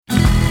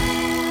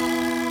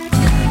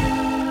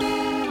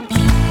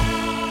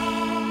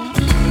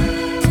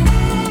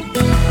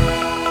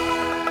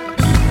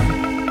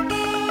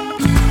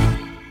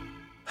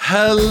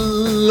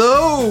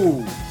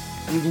Hello,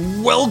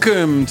 and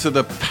welcome to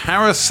the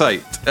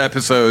Parasite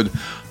episode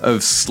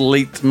of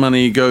Slate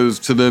Money Goes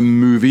to the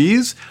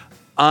Movies.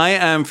 I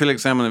am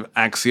Felix Salmon of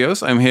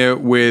Axios. I'm here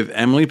with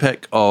Emily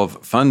Peck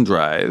of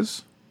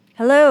Fundrise.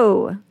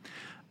 Hello.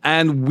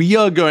 And we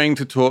are going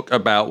to talk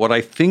about what I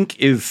think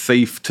is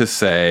safe to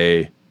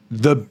say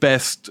the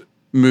best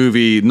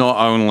movie, not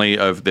only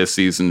of this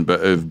season, but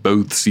of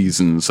both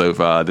seasons so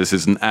far. This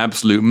is an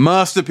absolute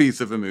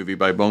masterpiece of a movie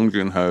by Bong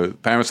Joon-ho,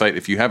 Parasite.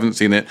 If you haven't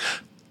seen it,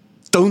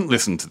 don't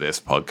listen to this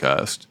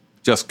podcast.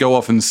 Just go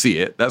off and see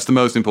it. That's the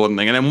most important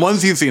thing. And then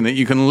once you've seen it,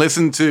 you can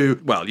listen to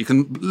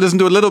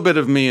a little bit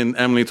of me and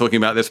Emily talking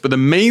about this, but the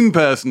main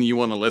person you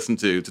want to listen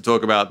to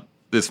talk about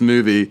this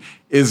movie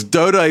is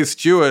Dodai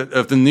Stewart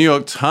of the New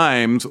York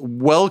Times.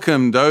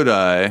 Welcome,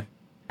 Dodai.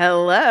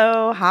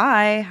 Hello.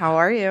 Hi. How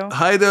are you?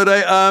 Hi,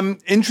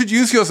 Dodai.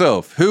 Introduce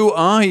yourself. Who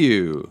are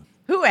you?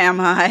 Who am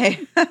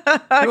I?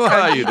 Who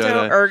are you,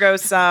 Dodai? Ergo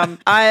sum.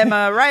 I'm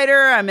a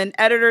writer. I'm an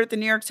editor at the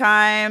New York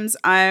Times.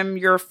 I'm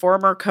your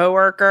former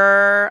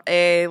coworker,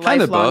 a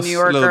lifelong New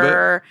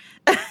Yorker.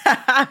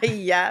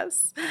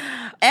 Yes.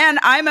 And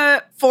I'm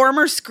a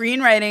former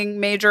screenwriting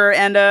major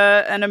and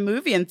a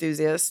movie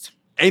enthusiast.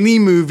 Any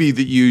movie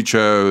that you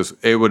chose,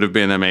 it would have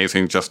been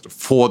amazing just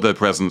for the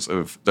presence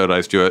of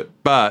Dodai Stewart.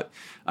 But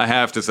I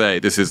have to say,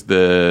 this is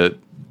the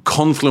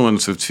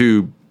confluence of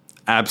two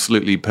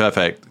absolutely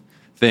perfect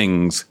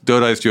things.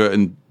 Dodai Stewart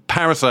and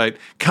Parasite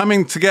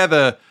coming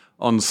together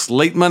on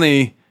Slate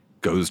Money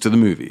Goes to the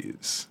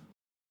Movies.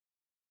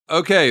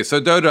 Okay, so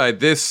Dodai,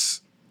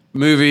 this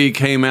movie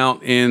came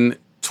out in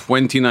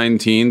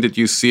 2019. Did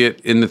you see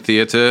it in the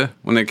theater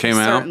when it came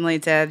out? Certainly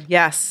did.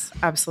 Yes,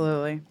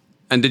 absolutely.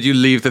 And did you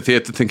leave the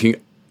theater thinking,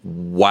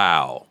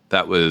 wow,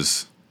 that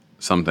was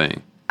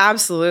something?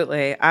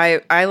 Absolutely.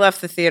 I left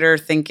the theater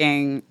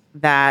thinking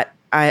that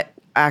I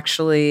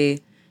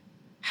actually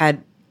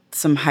had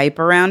some hype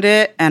around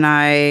it, and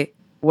I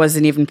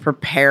wasn't even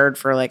prepared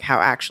for like how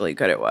actually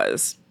good it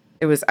was.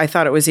 I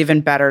thought it was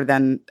even better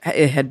than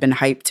it had been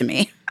hyped to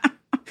me.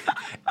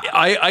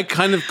 I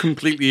kind of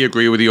completely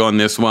agree with you on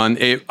this one.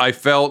 I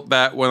felt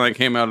that when I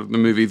came out of the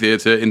movie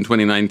theater in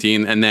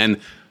 2019 and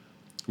then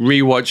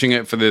rewatching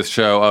it for this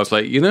show, I was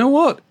like, you know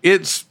what?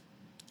 It's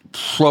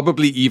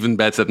probably even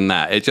better than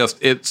that.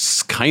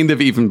 It's kind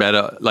of even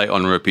better like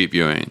on repeat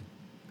viewing.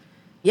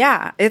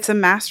 Yeah, it's a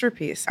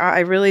masterpiece. I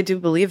really do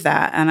believe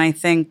that. And I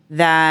think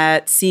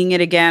that seeing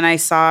it again, I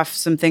saw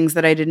some things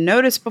that I didn't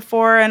notice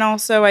before. And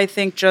also, I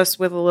think just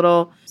with a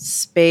little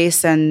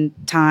space and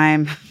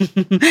time,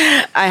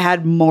 I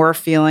had more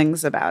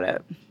feelings about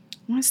it.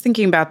 I was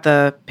thinking about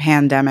the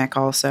pandemic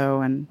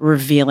also and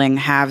revealing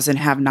haves and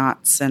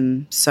have-nots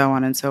and so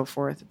on and so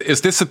forth.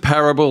 Is this a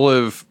parable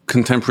of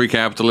contemporary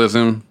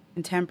capitalism?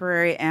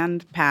 Contemporary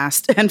and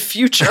past and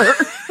future.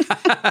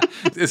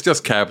 It's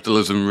just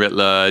capitalism writ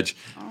large,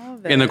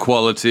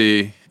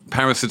 inequality,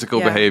 parasitical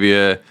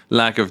behavior,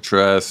 lack of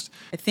trust.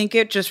 I think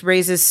it just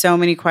raises so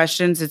many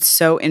questions. It's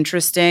so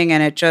interesting,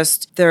 and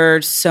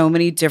there's so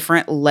many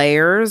different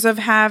layers of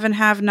have and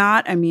have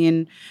not. I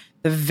mean,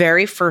 the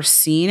very first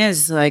scene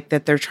is like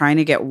that they're trying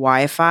to get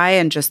Wi-Fi,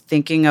 and just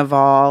thinking of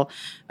all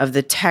of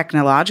the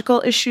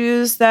technological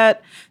issues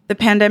that the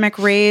pandemic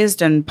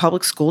raised, and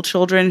public school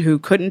children who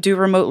couldn't do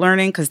remote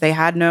learning because they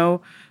had no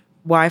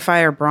Wi-Fi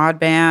or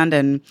broadband.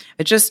 And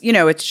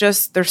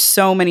there's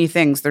so many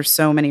things. There's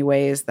so many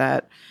ways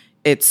that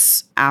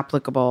it's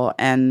applicable.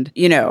 And,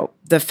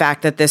 the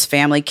fact that this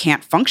family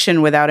can't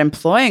function without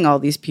employing all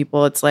these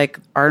people, it's like,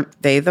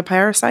 aren't they the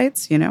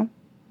parasites,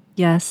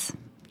 Yes.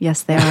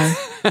 Yes, they are.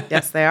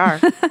 Yes, they are.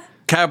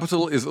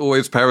 Capital is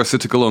always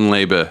parasitical on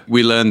labor.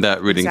 We learned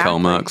that reading Karl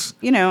Marx.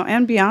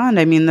 And beyond.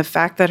 I mean, the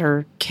fact that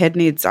her kid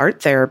needs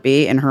art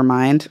therapy in her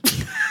mind.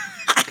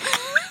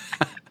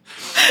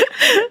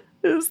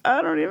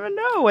 I don't even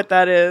know what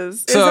that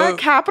is. Is that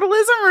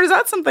capitalism or is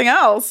that something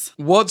else?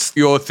 What's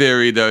your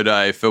theory,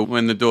 Dodai, for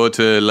when the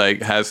daughter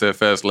has her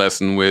first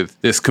lesson with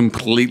this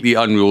completely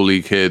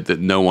unruly kid that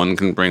no one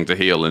can bring to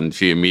heel, and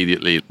she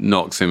immediately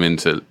knocks him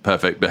into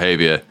perfect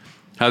behavior?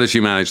 How does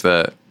she manage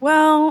that?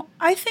 Well,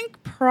 I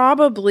think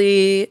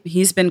probably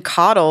he's been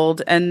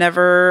coddled and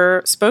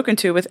never spoken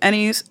to with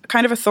any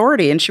kind of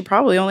authority, and she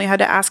probably only had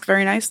to ask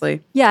very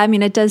nicely. Yeah, I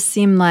mean, it does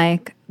seem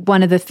like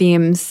one of the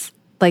themes,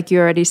 like you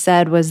already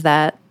said, was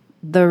that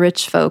the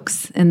rich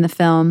folks in the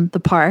film, the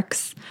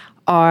Parks,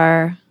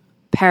 are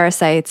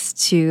parasites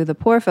to the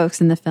poor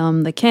folks in the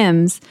film, the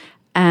Kims,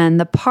 and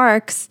the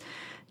Parks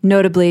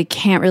notably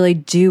can't really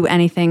do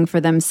anything for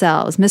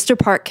themselves. Mr.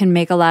 Park can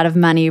make a lot of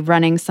money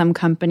running some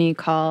company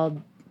called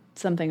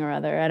something or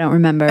other. I don't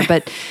remember,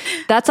 but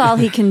that's all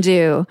he can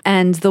do.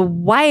 And the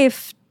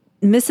wife,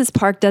 Mrs.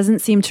 Park, doesn't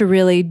seem to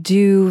really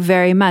do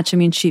very much. I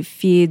mean, she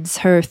feeds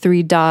her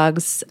 3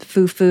 dogs,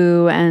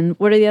 Fufu, and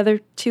what are the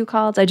other 2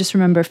 called? I just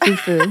remember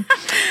Fufu.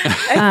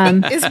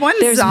 Is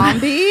one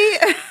zombie?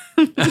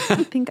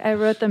 I think I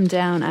wrote them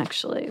down,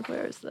 actually.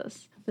 Where is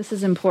this? This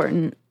is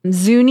important.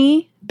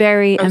 Zuni,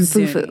 Berry, and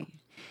Fufu.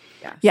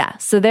 Yes. Yeah,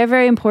 so they're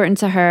very important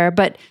to her,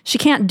 but she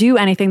can't do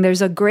anything.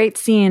 There's a great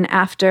scene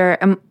after,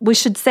 we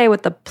should say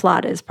what the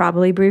plot is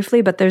probably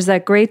briefly, but there's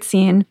that great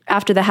scene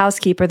after the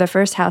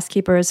first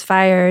housekeeper is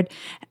fired,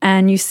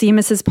 and you see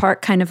Mrs.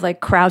 Park kind of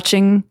like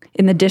crouching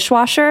in the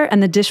dishwasher,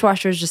 and the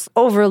dishwasher is just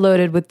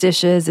overloaded with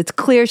dishes. It's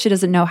clear she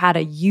doesn't know how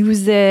to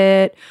use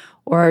it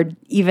or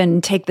even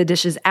take the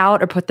dishes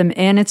out or put them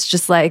in. It's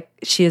just like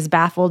she is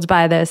baffled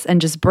by this and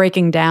just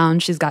breaking down.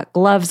 She's got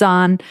gloves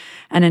on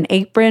and an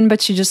apron,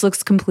 but she just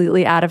looks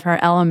completely out of her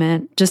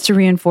element, just to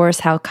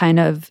reinforce how kind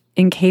of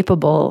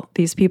incapable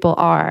these people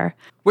are.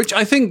 Which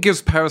I think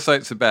gives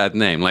parasites a bad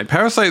name. Like,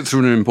 parasites are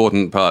an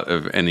important part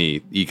of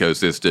any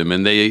ecosystem,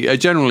 and they are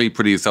generally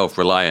pretty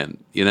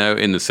self-reliant, in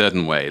a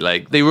certain way.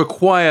 Like, they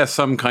require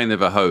some kind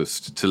of a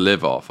host to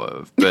live off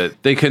of, but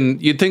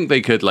you'd think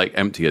they could, like,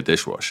 empty a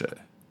dishwasher.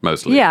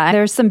 Mostly. Yeah,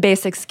 there's some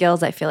basic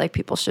skills I feel like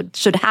people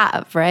should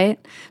have, right?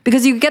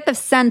 Because you get the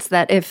sense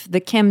that if the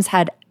Kims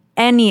had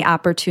any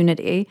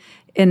opportunity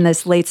in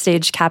this late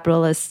stage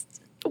capitalist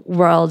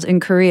world in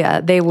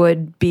Korea, they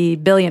would be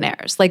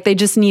billionaires. Like, they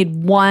just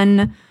need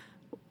one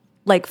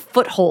like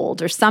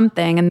foothold or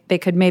something and they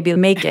could maybe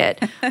make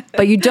it.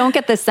 But you don't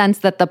get the sense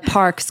that the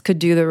Parks could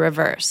do the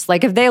reverse.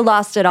 Like, if they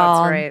lost it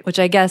all, right. Which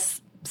I guess,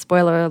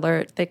 spoiler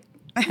alert, it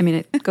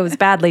goes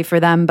badly for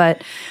them,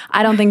 but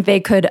I don't think they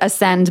could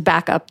ascend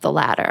back up the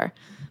ladder.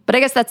 But I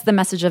guess that's the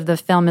message of the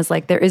film, is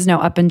like, there is no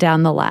up and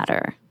down the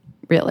ladder,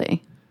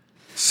 really.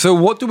 So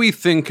what do we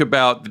think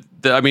about,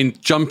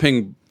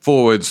 jumping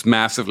forwards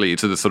massively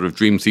to the sort of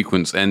dream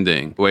sequence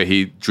ending, where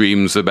he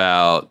dreams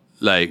about,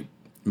 like,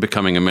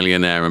 becoming a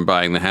millionaire and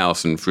buying the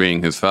house and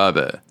freeing his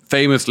father?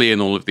 Famously,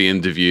 in all of the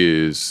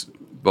interviews,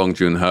 Bong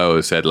Joon-ho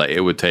said, like,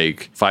 it would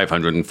take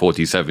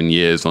 547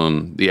 years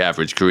on the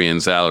average Korean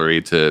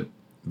salary to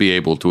be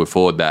able to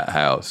afford that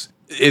house.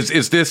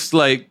 Is this,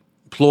 like,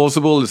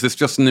 plausible? Is this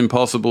just an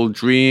impossible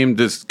dream?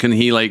 Can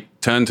he, like,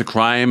 turn to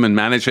crime and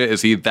manage it?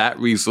 Is he that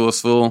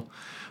resourceful?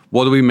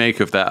 What do we make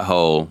of that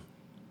whole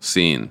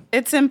scene?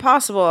 It's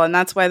impossible, and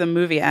that's why the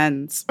movie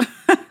ends.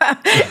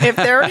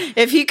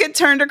 If he could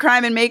turn to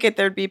crime and make it,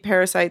 there'd be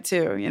Parasite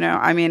too.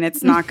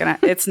 It's not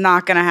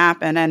gonna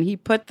happen. And he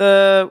put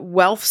the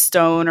wealth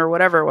stone or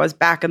whatever it was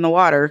back in the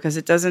water because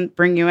it doesn't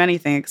bring you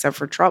anything except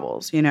for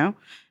troubles.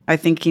 I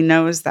think he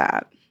knows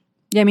that.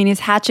 Yeah, he's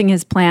hatching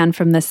his plan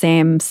from the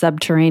same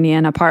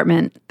subterranean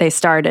apartment they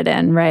started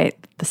in, right?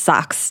 The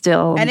socks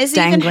still and is he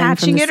dangling even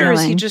hatching from the it, or is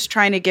he ceiling. just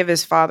trying to give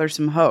his father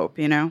some hope?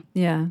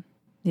 Yeah.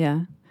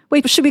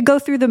 Wait, should we go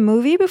through the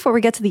movie before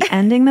we get to the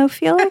ending, though,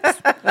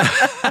 Felix?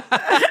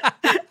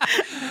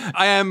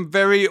 I am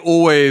very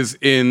always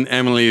in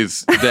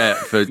Emily's debt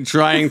for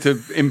trying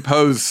to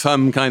impose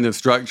some kind of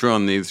structure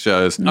on these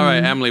shows. All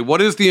right, Emily,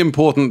 what is the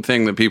important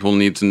thing that people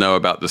need to know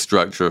about the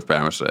structure of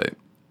Parasite?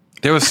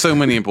 There are so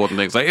many important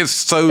things. Like, it's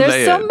so There's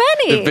layered. so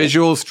many. The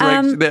visual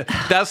strength.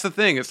 That's the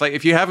thing. It's like,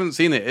 if you haven't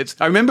seen it,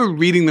 I remember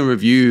reading the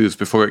reviews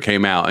before it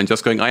came out and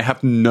just going, I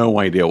have no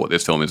idea what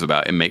this film is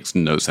about. It makes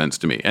no sense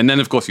to me. And then,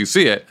 of course, you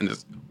see it and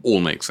it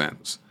all makes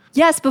sense.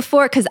 Yes,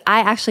 because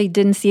I actually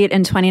didn't see it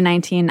in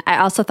 2019. I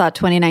also thought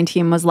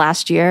 2019 was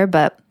last year,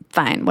 but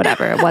fine,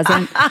 whatever. It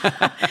wasn't.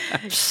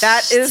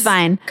 That is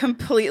fine.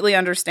 Completely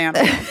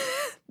understandable.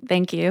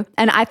 Thank you.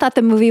 And I thought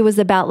the movie was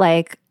about,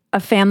 like, a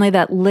family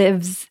that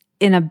lives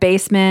in a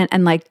basement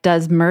and, like,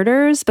 does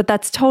murders, but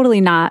that's totally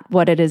not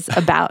what it is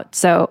about.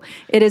 So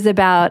it is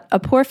about a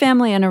poor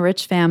family and a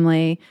rich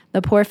family.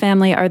 The poor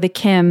family are the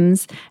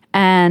Kims,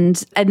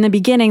 and in the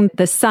beginning,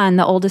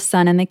 the oldest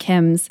son in the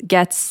Kims,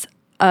 gets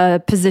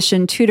a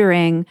position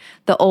tutoring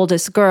the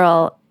oldest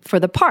girl for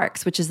the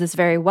Parks, which is this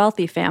very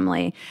wealthy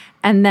family.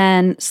 And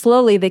then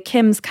slowly the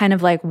Kims kind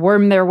of like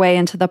worm their way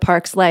into the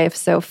Parks' life.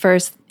 So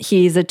first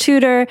he's a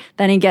tutor,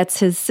 then he gets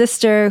his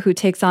sister, who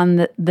takes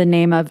on the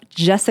name of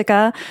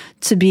Jessica,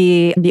 to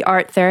be the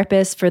art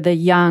therapist for the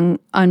young,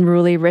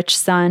 unruly, rich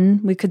son,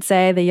 we could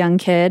say, the young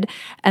kid.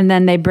 And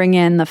then they bring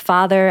in the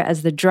father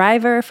as the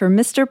driver for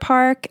Mr.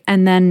 Park.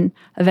 And then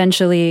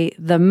eventually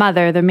the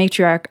mother, the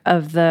matriarch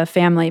of the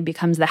family,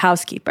 becomes the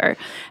housekeeper.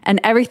 And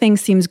everything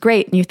seems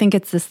great. And you think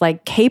it's this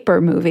like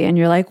caper movie. And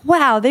you're like,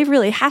 wow, they've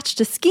really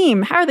hatched a scheme.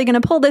 How are they going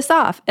to pull this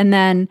off? And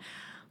then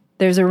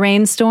there's a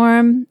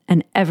rainstorm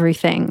and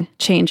everything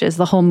changes.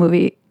 The whole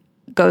movie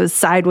goes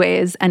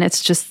sideways and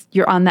it's just,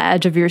 you're on the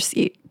edge of your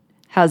seat.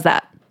 How's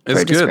that?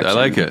 It's good. I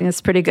like it. It's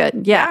pretty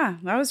good. Yeah,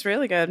 that was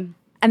really good.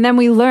 And then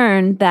we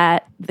learn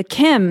that the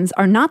Kims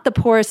are not the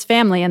poorest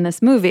family in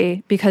this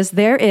movie, because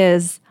there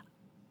is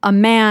a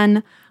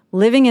man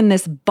living in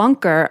this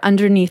bunker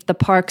underneath the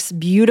Park's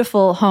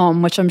beautiful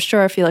home, which I'm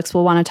sure Felix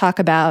will want to talk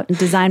about,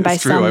 designed by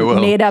some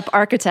made-up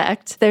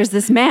architect. There's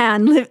this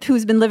man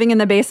who's been living in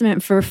the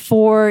basement for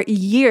 4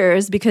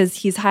 years because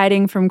he's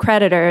hiding from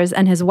creditors,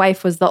 and his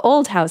wife was the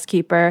old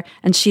housekeeper,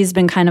 and she's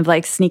been kind of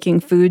like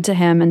sneaking food to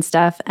him and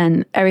stuff,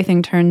 and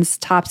everything turns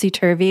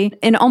topsy-turvy.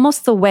 In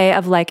almost the way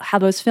of like how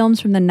those films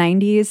from the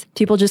 90s,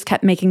 people just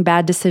kept making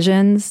bad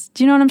decisions.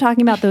 Do you know what I'm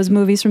talking about? Those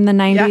movies from the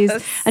 90s?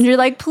 Yes. And you're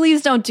like,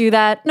 please don't do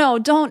that. No,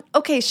 don't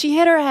okay, she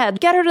hit her head.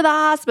 Get her to the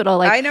hospital.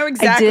 Like, I know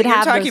exactly. I did You're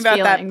have talking those about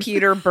feelings. that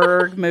Peter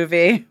Berg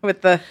movie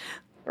with the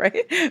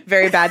right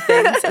Very Bad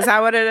Things. Is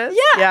that what it is?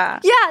 Yeah.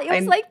 It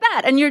was like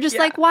that. And you're just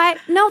like, why?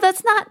 No,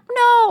 that's not.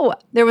 No.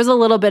 There was a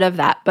little bit of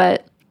that,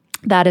 but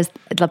that is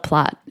the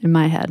plot in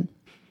my head.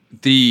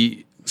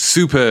 The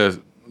super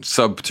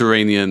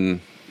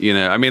subterranean,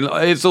 I mean,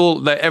 it's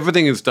all,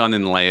 everything is done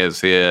in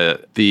layers here.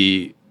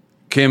 The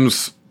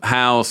Kim's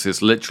house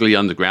is literally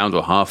underground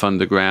or half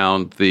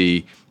underground.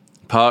 The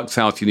Park's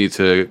house, you need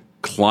to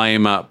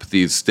climb up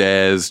these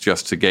stairs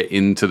just to get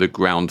into the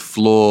ground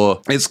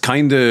floor. It's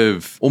kind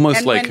of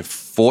almost like a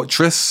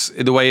fortress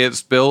in the way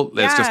it's built.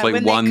 There's just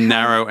like one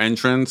narrow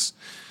entrance.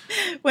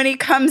 When he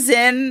comes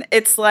in,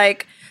 it's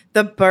like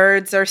the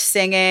birds are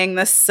singing,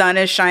 the sun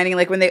is shining.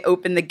 Like when they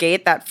open the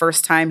gate that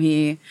first time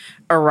he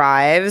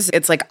arrives,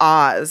 it's like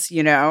Oz,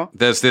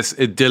 There's this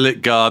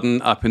idyllic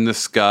garden up in the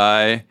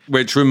sky,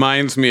 which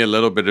reminds me a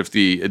little bit of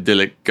the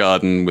idyllic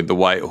garden with the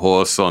white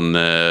horse on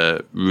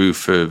the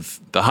roof of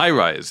the high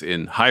rise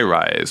in High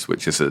Rise,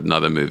 which is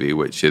another movie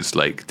which is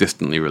like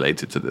distantly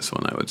related to this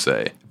one, I would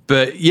say.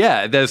 But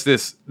yeah, there's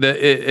this,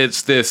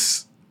 it's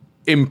this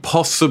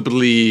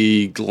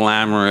impossibly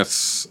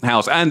glamorous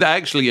house, and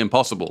actually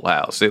impossible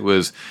house. It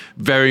was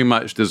very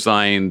much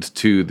designed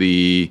to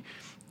the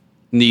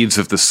needs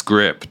of the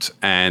script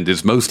and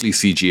is mostly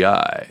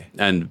CGI,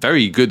 and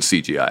very good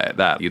CGI at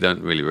that. You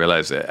don't really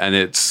realize it. And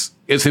it's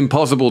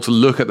impossible to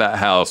look at that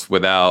house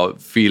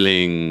without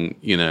feeling,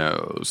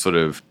 sort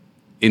of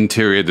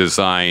interior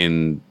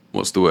design,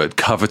 what's the word?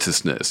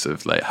 Covetousness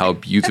of like how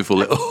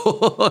beautiful it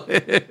all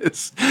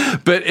is.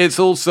 But it's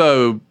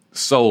also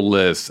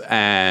soulless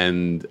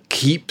and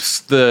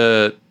keeps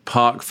the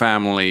Park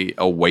family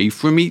away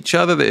from each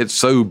other. It's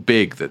so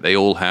big that they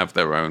all have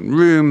their own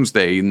rooms.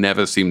 They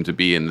never seem to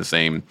be in the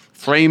same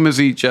frame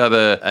as each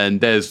other.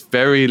 And there's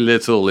very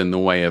little in the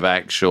way of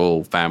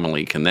actual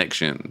family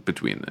connection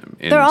between them.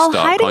 They're all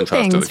hiding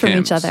things from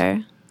each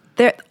other.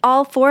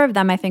 All four of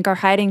them, I think, are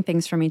hiding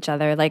things from each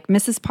other. Like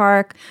Mrs.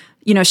 Park,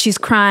 she's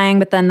crying,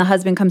 but then the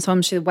husband comes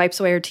home, she wipes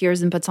away her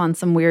tears and puts on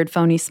some weird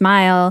phony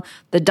smile.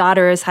 The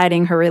daughter is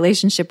hiding her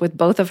relationship with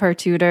both of her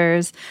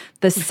tutors.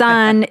 The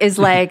son is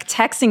like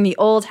texting the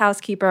old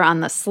housekeeper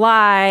on the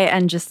sly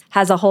and just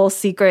has a whole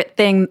secret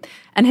thing.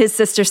 And his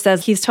sister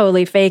says he's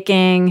totally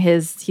faking.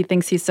 He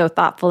thinks he's so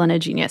thoughtful and a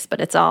genius,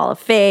 but it's all a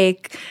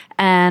fake.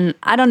 And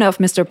I don't know if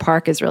Mr.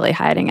 Park is really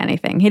hiding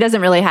anything. He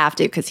doesn't really have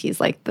to because he's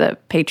like the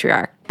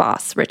patriarch,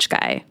 boss, rich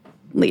guy,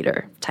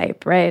 leader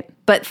type, right?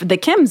 But the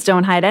Kims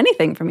don't hide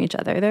anything from each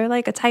other. They're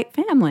like a tight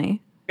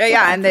family.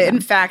 Yeah, and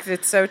in fact,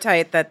 it's so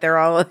tight that they're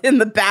all in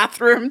the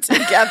bathroom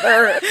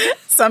together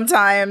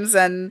sometimes.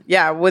 And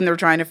yeah, when they're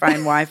trying to find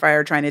Wi-Fi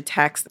or trying to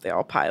text, they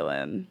all pile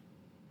in.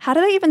 How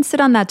do they even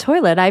sit on that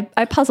toilet?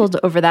 I puzzled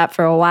over that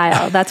for a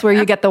while. That's where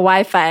you get the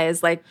Wi-Fi,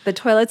 is like the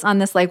toilet's on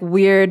this like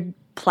weird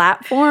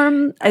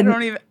platform. I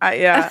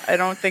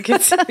don't think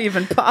it's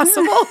even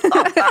possible.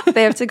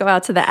 They have to go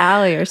out to the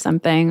alley or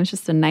something. It was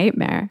just a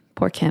nightmare.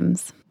 Poor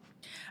Kims.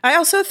 I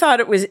also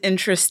thought it was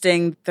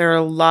interesting. There are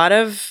a lot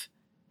of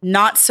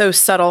not so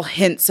subtle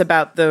hints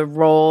about the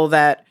role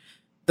that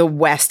the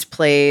West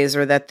plays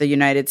or that the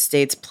United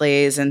States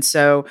plays. And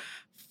so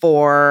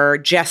for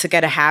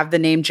Jessica to have the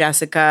name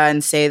Jessica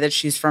and say that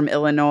she's from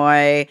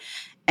Illinois,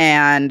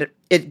 and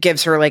it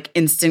gives her like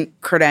instant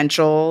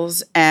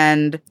credentials.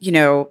 And,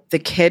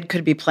 the kid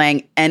could be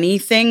playing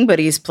anything, but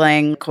he's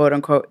playing quote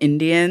unquote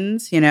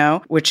Indians,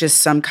 which is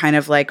some kind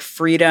of like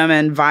freedom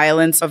and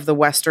violence of the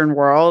Western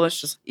world. It's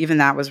just, even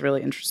that was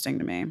really interesting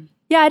to me.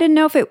 Yeah, I didn't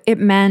know if it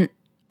meant,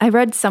 I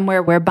read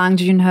somewhere where Bong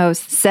Joon-ho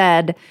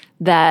said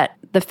that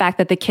the fact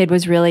that the kid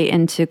was really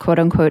into quote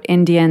unquote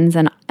Indians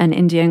and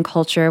Indian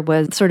culture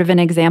was sort of an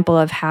example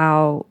of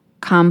how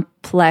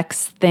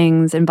complex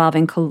things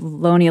involving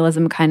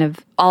colonialism, kind of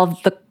all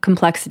of the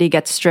complexity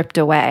gets stripped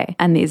away.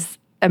 And these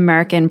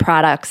American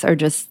products are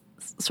just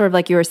sort of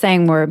like you were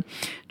saying, were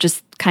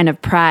just kind of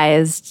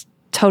prized,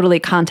 totally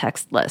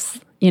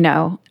contextless,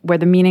 where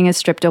the meaning is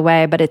stripped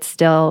away, but it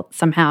still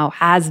somehow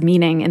has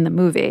meaning in the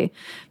movie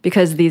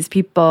because these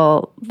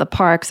people, the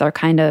Parks, are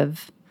kind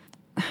of,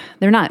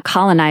 they're not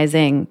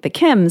colonizing the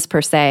Kims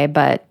per se,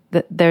 but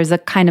there's a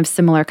kind of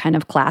similar kind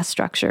of class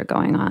structure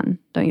going on,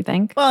 don't you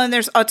think? Well, and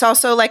it's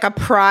also like a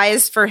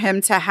prize for him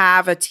to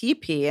have a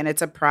teepee, and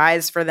it's a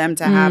prize for them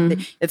to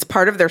have, it's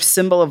part of their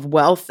symbol of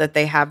wealth that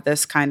they have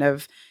this kind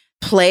of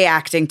play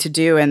acting to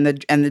do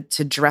and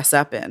to dress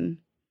up in.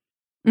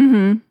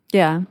 Mm-hmm.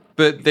 Yeah.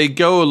 But they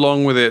go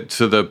along with it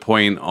to the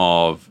point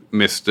of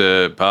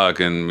Mr. Park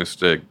and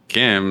Mr.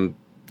 Kim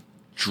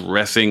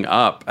dressing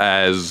up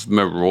as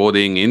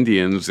marauding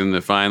Indians in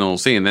the final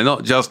scene. They're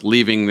not just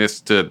leaving this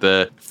to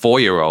the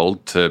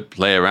 4-year-old to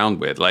play around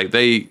with. Like,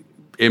 they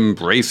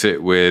embrace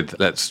it with,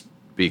 let's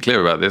be clear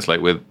about this,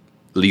 like with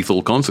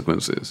lethal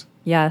consequences.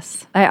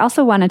 Yes. I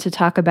also wanted to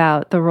talk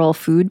about the role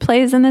food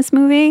plays in this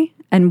movie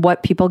and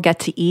what people get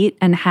to eat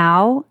and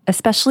how,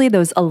 especially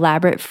those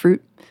elaborate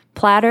fruit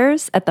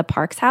platters at the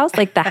Parks house,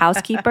 like the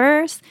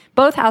housekeepers.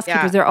 Both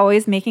housekeepers are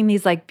always making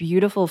these like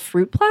beautiful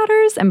fruit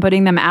platters and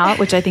putting them out,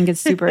 which I think is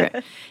super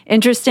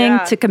interesting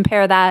to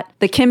compare that.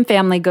 The Kim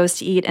family goes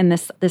to eat in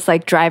this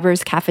like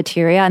driver's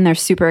cafeteria, and they're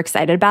super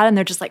excited about it. And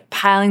they're just like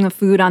piling the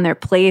food on their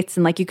plates,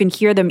 and like you can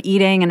hear them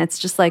eating, and it's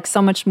just like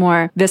so much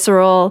more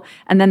visceral.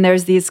 And then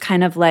there's these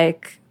kind of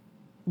like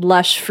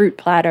lush fruit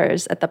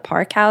platters at the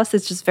Park house.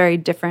 It's just very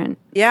different.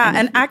 Yeah.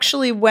 And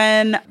actually,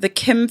 when the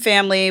Kim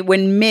family,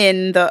 when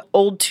Min, the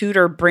old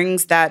tutor,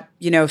 brings that,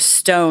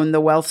 stone, the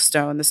wealth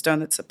stone, the stone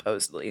that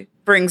supposedly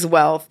brings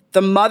wealth,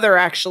 the mother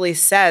actually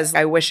says,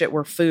 I wish it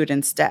were food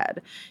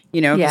instead,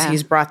 because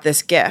he's brought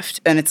this gift.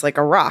 And it's like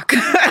a rock,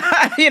 and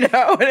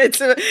it's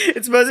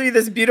supposed to be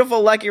this beautiful,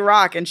 lucky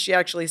rock. And she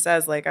actually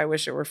says, like, I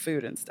wish it were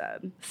food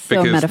instead.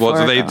 So because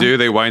what do?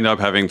 They wind up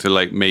having to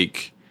like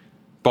make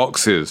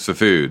boxes for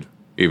food,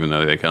 even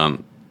though they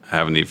can't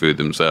have any food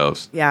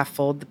themselves. Yeah,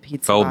 fold the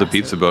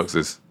pizza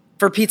boxes.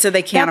 For pizza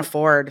they can't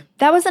afford.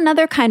 That was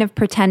another kind of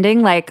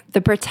pretending, like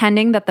the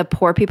pretending that the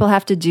poor people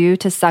have to do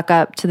to suck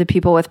up to the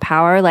people with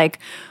power. Like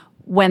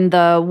when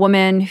the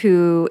woman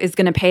who is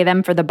going to pay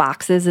them for the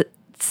boxes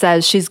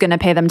says she's going to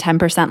pay them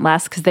 10%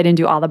 less because they didn't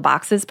do all the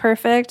boxes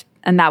perfect,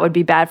 and that would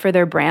be bad for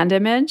their brand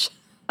image.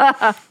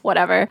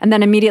 Whatever. And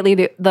then immediately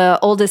the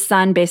oldest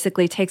son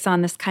basically takes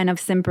on this kind of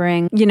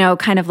simpering,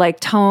 kind of like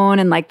tone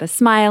and like the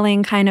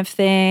smiling kind of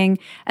thing.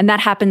 And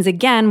that happens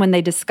again when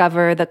they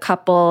discover the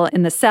couple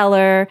in the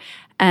cellar,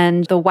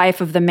 and the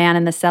wife of the man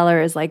in the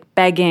cellar is like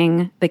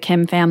begging the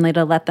Kim family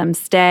to let them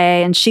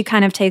stay. And she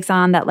kind of takes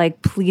on that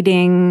like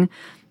pleading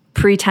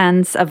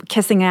pretense of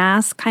kissing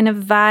ass kind of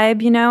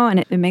vibe, and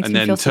it makes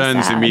me feel so sad. And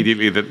then turns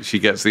immediately that she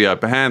gets the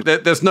upper hand.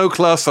 There's no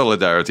class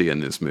solidarity in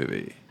this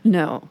movie.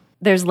 No.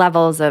 There's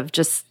levels of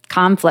just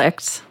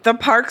conflict. The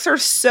Parks are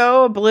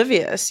so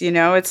oblivious,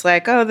 It's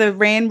like, oh, the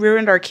rain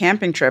ruined our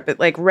camping trip. It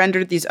like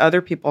rendered these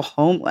other people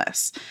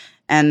homeless.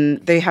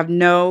 And they have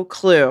no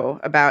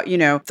clue about,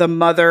 the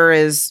mother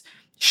is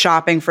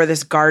shopping for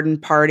this garden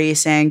party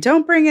saying,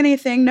 don't bring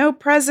anything, no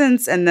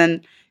presents. And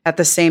then at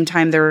the same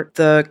time,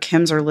 the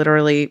Kims are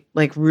literally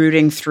like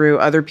rooting through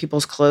other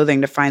people's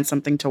clothing to find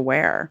something to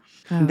wear.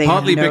 Oh. They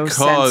Partly have no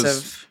because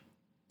sense of...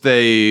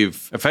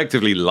 They've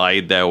effectively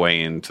lied their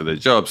way into the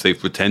jobs. They've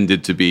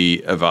pretended to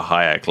be of a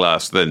higher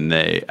class than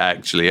they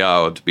actually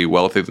are, or to be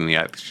wealthier than they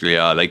actually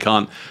are. They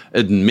can't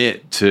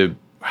admit to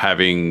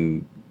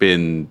having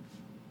been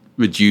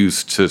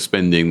reduced to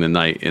spending the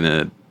night in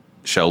a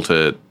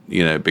shelter,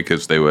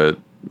 because they were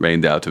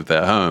rained out of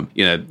their home.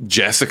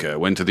 Jessica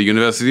went to the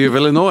University of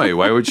Illinois.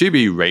 Why would she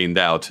be rained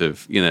out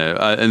of,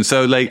 and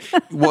so like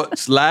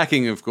what's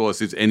lacking, of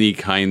course, is any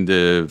kind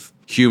of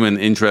human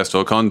interest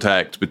or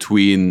contact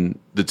between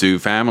the two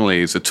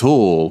families at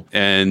all.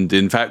 And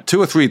in fact, 2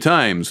 or 3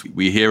 times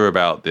we hear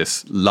about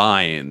this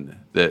line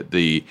that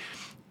the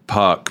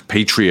Park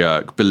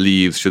patriarch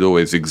believes should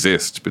always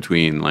exist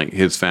between like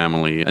his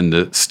family and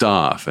the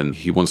staff, and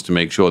he wants to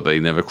make sure they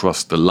never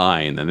cross the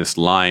line, and this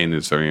line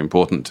is very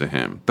important to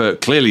him.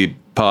 But clearly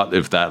part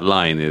of that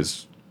line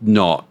is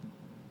not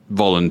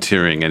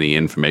volunteering any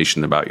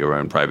information about your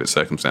own private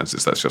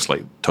circumstances. That's just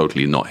like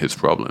totally not his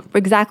problem.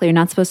 Exactly. You're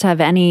not supposed to have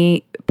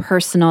any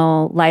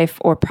personal life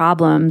or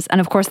problems.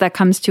 And of course that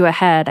comes to a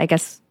head. I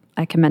guess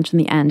I can mention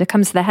the end. It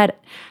comes to the head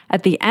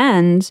at the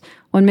end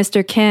when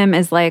Mr. Kim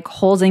is like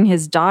holding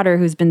his daughter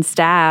who's been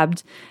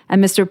stabbed,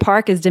 and Mr.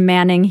 Park is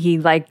demanding he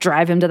like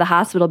drive him to the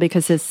hospital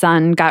because his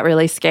son got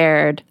really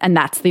scared. And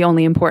that's the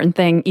only important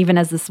thing, even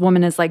as this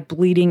woman is like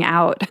bleeding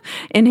out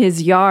in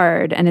his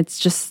yard. And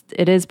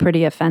it is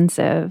pretty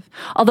offensive.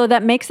 Although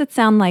that makes it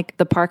sound like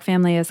the Park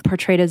family is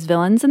portrayed as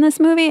villains in this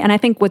movie. And I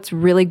think what's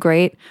really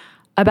great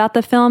about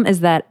the film is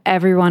that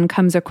everyone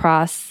comes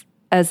across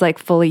as like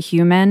fully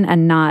human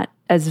and not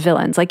as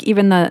villains. Like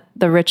even the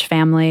rich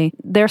family,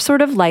 they're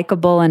sort of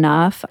likable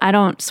enough. I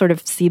don't sort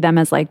of see them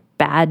as like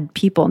bad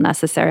people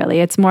necessarily.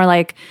 It's more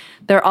like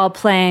they're all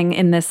playing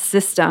in this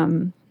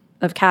system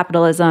of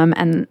capitalism,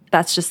 and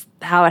that's just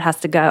how it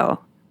has to go,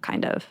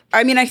 kind of.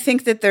 I mean, I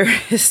think that there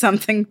is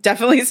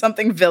definitely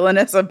something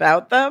villainous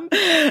about them.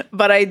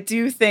 But I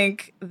do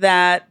think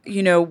that,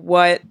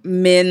 what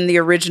Min, the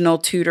original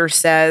tutor,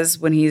 says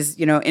when he's,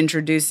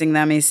 introducing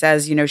them, he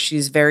says,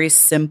 she's very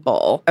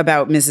simple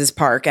about Mrs.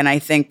 Park. And I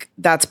think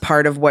that's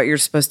part of what you're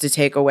supposed to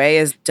take away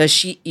is, does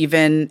she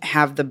even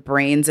have the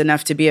brains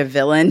enough to be a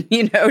villain?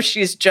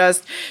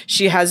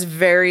 She has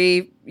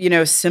very,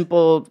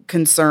 simple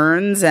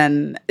concerns,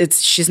 and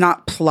she's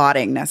not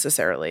plotting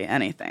necessarily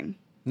anything.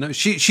 No,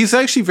 she's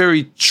actually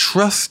very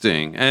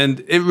trusting.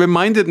 And it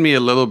reminded me a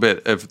little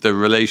bit of the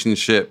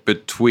relationship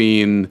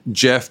between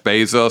Jeff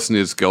Bezos and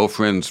his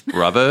girlfriend's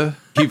brother.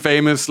 He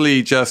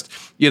famously just,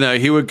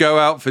 he would go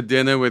out for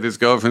dinner with his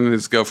girlfriend and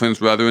his girlfriend's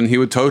brother, and he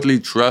would totally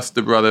trust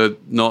the brother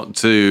not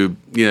to,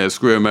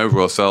 screw him over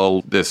or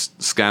sell this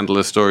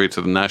scandalous story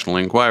to the National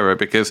Enquirer,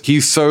 because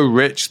he's so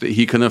rich that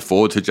he can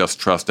afford to just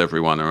trust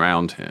everyone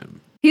around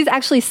him. He's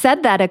actually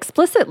said that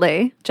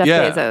explicitly, Jeff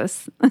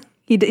Bezos.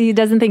 He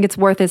doesn't think it's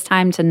worth his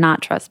time to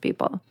not trust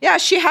people. Yeah,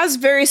 she has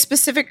very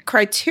specific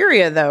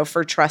criteria, though,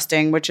 for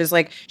trusting, which is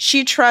like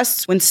she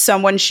trusts when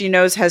someone she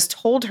knows has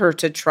told her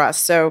to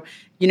trust. So,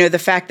 the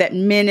fact that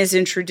Min is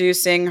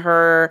introducing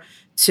her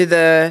to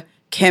the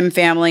Kim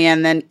family,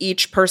 and then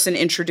each person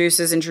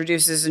introduces,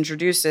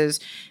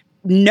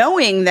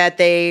 knowing that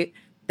they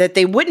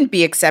wouldn't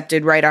be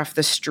accepted right off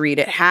the street.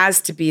 It has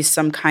to be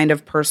some kind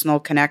of personal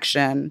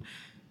connection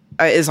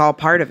is all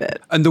part of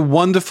it. And the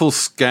wonderful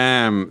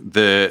scam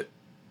that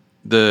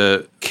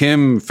the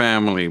Kim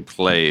family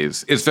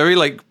plays, it's very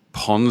like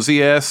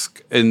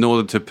Ponzi-esque in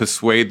order to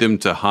persuade them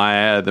to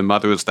hire the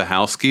mother as the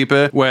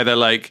housekeeper, where they're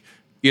like,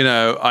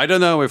 I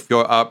don't know if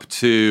you're up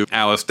to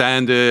our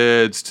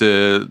standards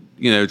to,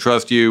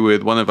 trust you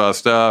with one of our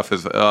staff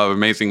as our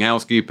amazing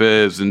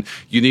housekeepers, and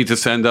you need to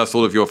send us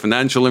all of your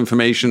financial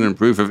information and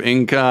proof of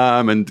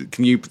income, and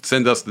can you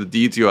send us the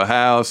deed to your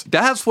house?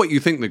 That's what you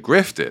think the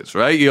grift is,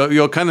 right?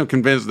 You're kind of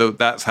convinced that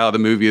that's how the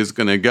movie is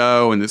going to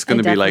go, and it's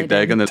going to be like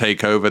they're going to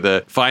take over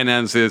the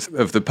finances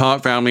of the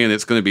Park family, and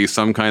it's going to be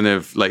some kind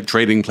of like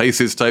trading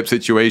places type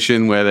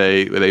situation where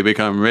they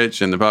become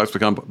rich and the Parks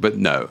become, but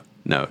no,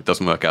 it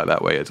doesn't work out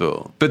that way at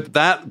all. But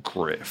that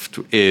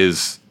grift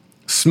is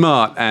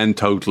smart and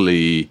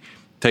totally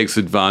takes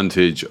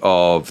advantage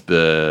of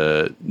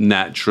the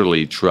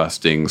naturally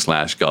trusting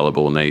 /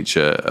 gullible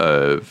nature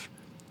of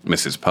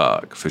Mrs.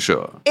 Park, for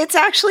sure. It's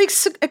actually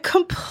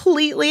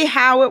completely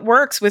how it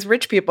works with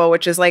rich people,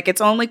 which is like,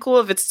 it's only cool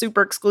if it's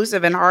super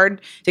exclusive and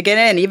hard to get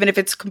in, even if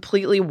it's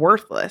completely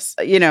worthless.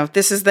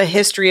 This is the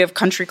history of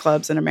country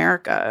clubs in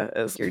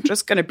America. You're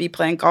just going to be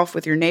playing golf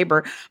with your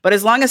neighbor. But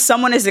as long as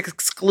someone is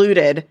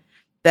excluded,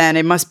 then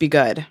it must be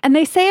good. And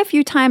they say a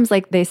few times,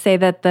 like they say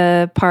that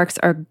the Parks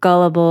are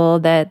gullible,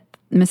 that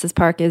Mrs.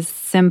 Park is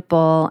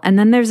simple. And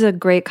then there's a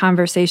great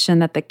conversation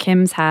that the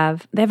Kims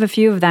have. They have a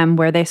few of them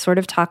where they sort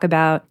of talk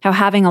about how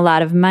having a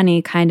lot of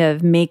money kind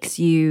of makes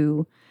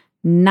you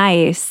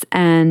nice.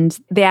 And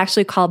they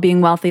actually call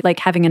being wealthy like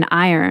having an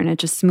iron. It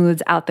just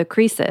smooths out the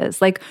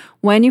creases. Like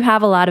when you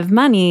have a lot of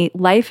money,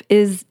 life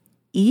is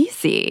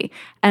easy.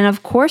 And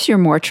of course you're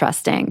more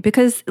trusting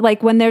because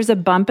like when there's a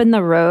bump in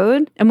the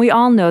road, and we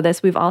all know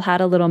this, we've all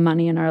had a little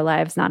money in our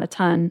lives, not a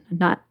ton,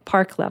 not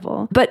Park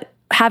level, but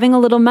having a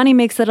little money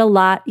makes it a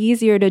lot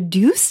easier to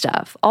do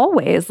stuff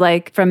always,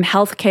 like from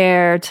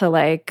healthcare to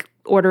like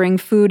ordering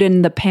food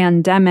in the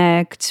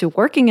pandemic to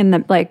working in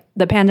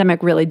the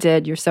pandemic really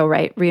did, you're so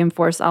right,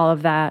 reinforce all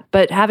of that.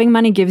 But having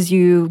money gives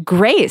you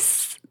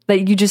grace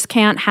that you just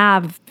can't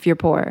have if you're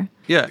poor.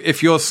 Yeah,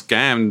 if you're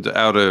scammed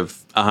out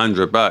of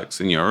 $100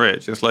 and you're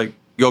rich, it's like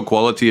your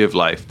quality of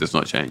life does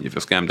not change. If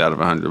you're scammed out of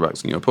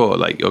 $100 and you're poor,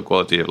 like your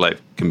quality of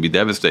life can be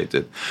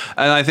devastated.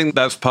 And I think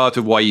that's part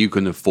of why you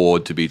can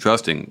afford to be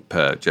trusting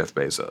per Jeff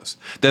Bezos.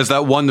 There's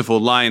that wonderful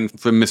line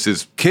from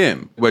Mrs.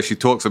 Kim where she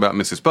talks about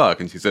Mrs.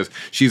 Park and she says,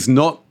 she's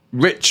not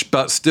rich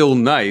but still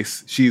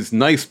nice. She's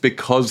nice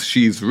because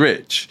she's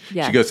rich.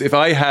 Yes. She goes, if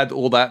I had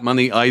all that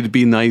money, I'd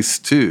be nice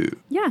too.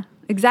 Yeah.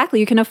 Exactly.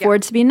 You can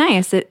afford to be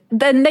nice.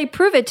 Then they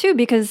prove it too,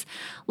 because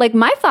like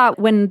my thought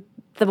when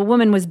the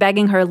woman was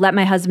begging her, let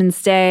my husband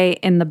stay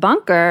in the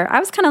bunker, I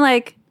was kind of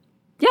like,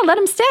 yeah, let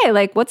him stay.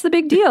 Like, what's the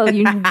big deal?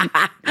 You know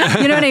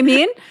what I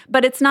mean?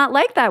 But it's not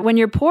like that. When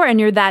you're poor and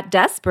you're that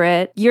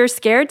desperate, you're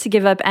scared to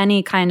give up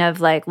any kind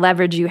of like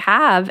leverage you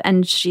have.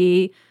 And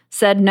she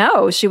said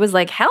no. She was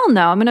like, hell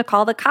no, I'm going to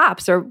call the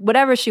cops or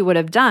whatever she would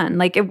have done.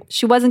 Like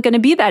she wasn't going to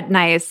be that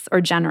nice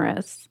or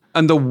generous.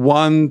 And the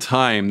one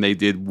time they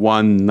did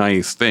one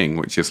nice thing,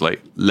 which is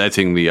like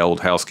letting the old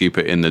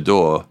housekeeper in the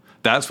door,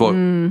 that's what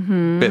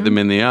bit them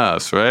in the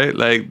ass, right?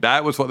 Like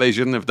that was what they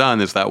shouldn't have done,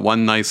 is that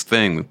one nice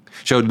thing.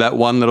 Showed that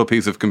one little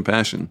piece of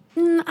compassion.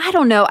 I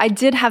don't know. I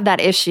did have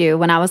that issue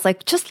when I was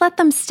like, just let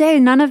them stay.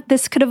 None of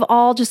this could have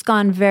all just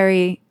gone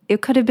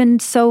it could have been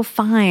so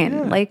fine.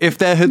 Yeah. Like if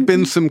there had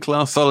been some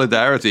class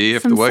solidarity,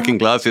 if the working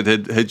class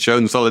had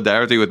shown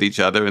solidarity with each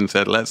other and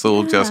said, let's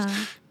all just,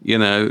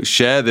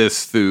 share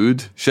this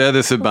food, share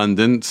this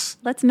abundance.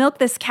 Let's milk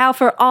this cow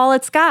for all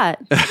it's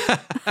got.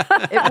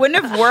 It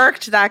wouldn't have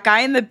worked. That guy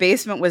in the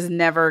basement was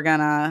never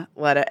gonna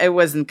let it. It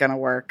wasn't gonna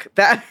work.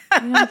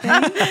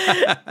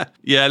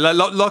 Yeah,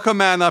 lock a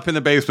man up in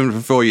the basement for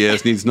 4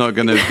 years, and he's not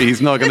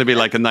gonna be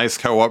like a nice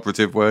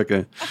cooperative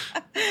worker.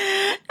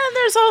 And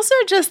there's also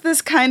just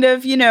this kind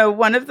of,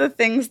 one of the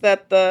things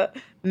that the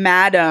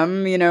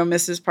madam,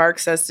 Mrs. Park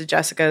says to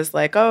Jessica is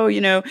like, oh,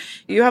 you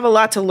have a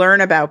lot to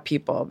learn about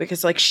people,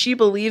 because like she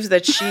believes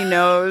that she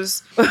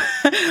knows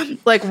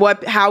like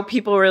how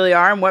people really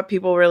are and what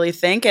people really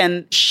think.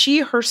 And she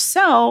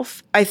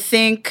herself, I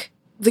think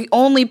the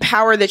only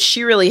power that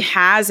she really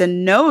has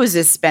and knows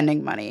is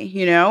spending money,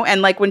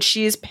 and like when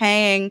she's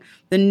paying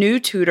the new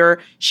tutor,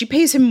 she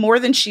pays him more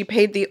than she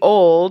paid the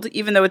old,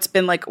 even though it's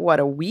been like,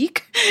 a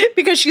week?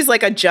 Because she's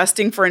like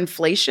adjusting for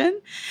inflation.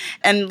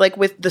 And like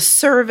with the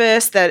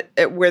service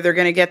where they're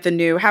going to get the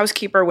new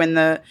housekeeper when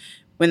the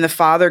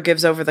father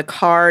gives over the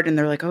card and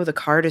they're like, oh, the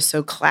card is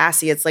so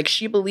classy. It's like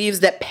she believes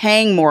that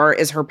paying more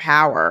is her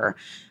power.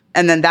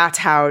 And then that's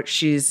how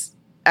she's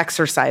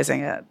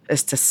exercising it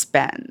is to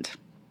spend.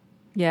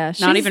 Yeah.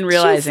 Not even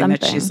realizing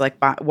that she's like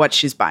what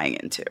she's buying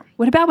into.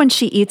 What about when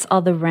she eats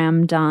all the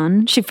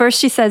ramdon? She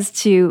says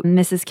to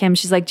Mrs. Kim,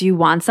 she's like, do you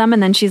want some?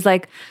 And then she's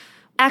like,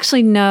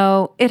 actually,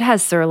 no, it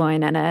has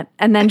sirloin in it.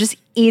 And then just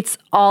eats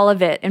all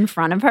of it in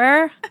front of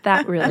her.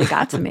 That really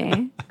got to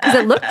me because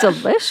it looked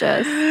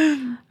delicious.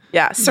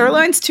 Yeah,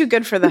 sirloin's too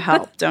good for the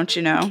help, don't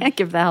you know? Can't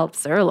give the help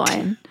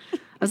sirloin. I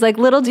was like,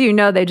 little do you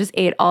know, they just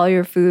ate all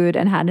your food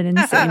and had an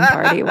insane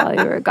party while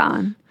you were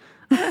gone.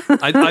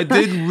 I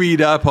did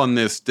read up on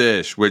this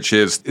dish, which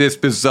is this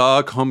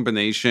bizarre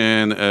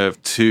combination of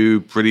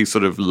two pretty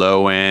sort of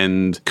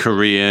low-end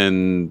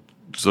Korean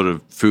sort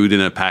of food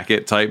in a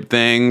packet type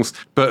things.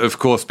 But of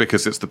course,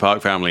 because it's the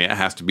Park family, it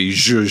has to be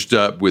zhuzhed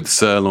up with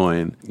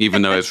sirloin,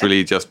 even though it's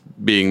really just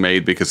being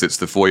made because it's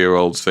the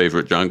 4-year-old's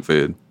favorite junk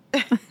food.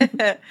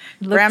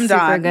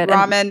 Ramdon,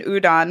 ramen,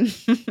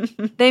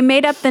 udon. They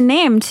made up the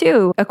name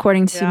too,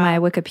 according to my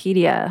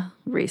Wikipedia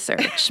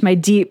research, my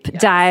deep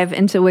dive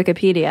into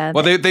Wikipedia.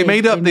 Well, they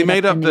made up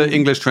the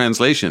English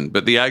translation,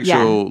 but the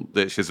actual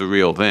dish is a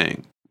real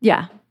thing.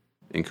 Yeah.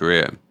 In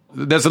Korea.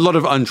 There's a lot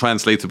of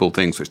untranslatable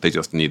things which they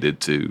just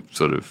needed to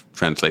sort of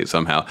translate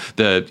somehow.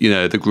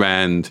 The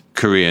Grand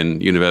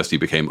Korean University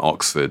became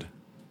Oxford.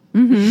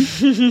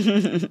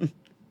 Mm-hmm.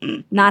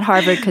 Not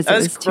Harvard because it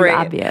was too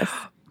obvious.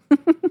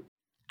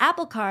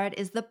 Apple Card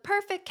is the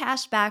perfect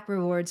cashback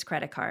rewards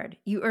credit card.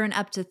 You earn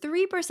up to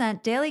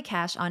 3% daily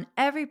cash on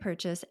every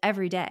purchase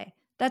every day.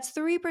 That's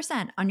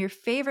 3% on your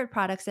favorite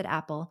products at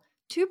Apple,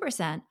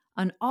 2%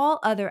 on all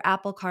other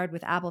Apple Card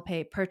with Apple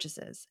Pay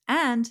purchases,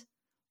 and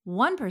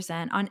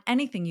 1% on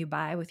anything you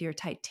buy with your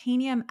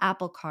titanium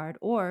Apple Card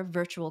or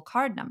virtual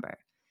card number.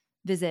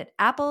 Visit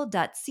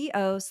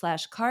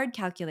apple.co/card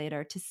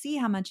calculator to see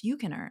how much you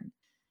can earn.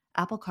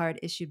 Apple Card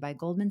issued by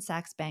Goldman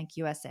Sachs Bank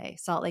USA,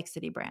 Salt Lake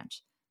City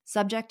branch.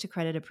 Subject to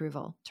credit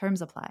approval.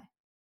 Terms apply.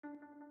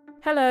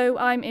 Hello,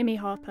 I'm Imi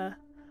Harper.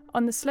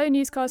 On the Slow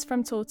Newscast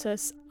from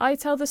Tortoise, I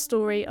tell the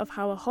story of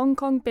how a Hong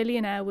Kong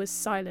billionaire was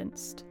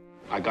silenced.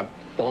 I got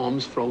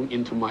bombs thrown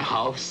into my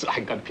house.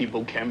 I got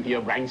people came here,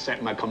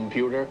 ransacked my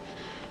computer.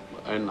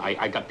 And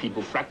I got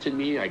people threatening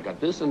me. I got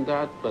this and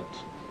that, but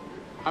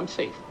I'm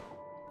safe.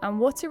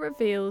 And what it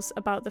reveals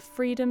about the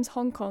freedoms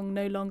Hong Kong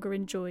no longer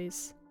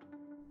enjoys.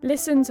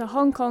 Listen to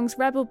Hong Kong's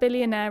rebel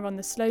billionaire on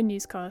the Slow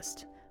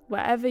Newscast,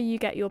 wherever you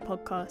get your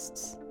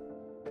podcasts.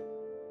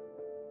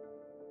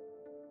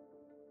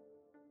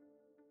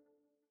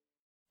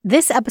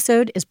 This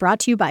episode is brought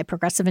to you by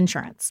Progressive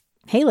Insurance.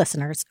 Hey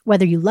listeners,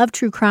 whether you love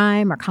true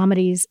crime or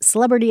comedies,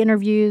 celebrity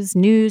interviews,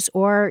 news,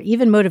 or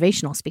even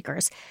motivational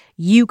speakers,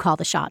 you call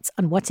the shots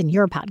on what's in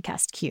your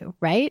podcast queue,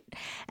 right?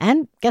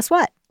 And guess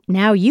what?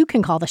 Now you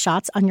can call the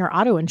shots on your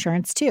auto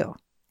insurance too.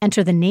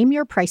 Enter the Name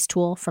Your Price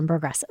tool from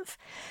Progressive.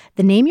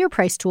 The Name Your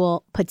Price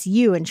tool puts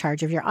you in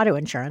charge of your auto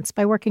insurance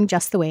by working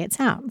just the way it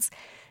sounds.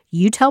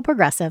 You tell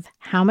Progressive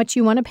how much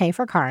you want to pay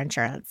for car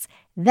insurance.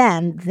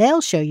 Then they'll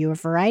show you a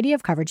variety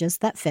of coverages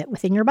that fit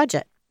within your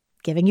budget,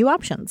 giving you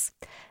options.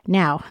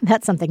 Now,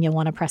 that's something you'll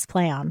want to press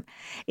play on.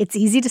 It's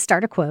easy to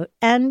start a quote,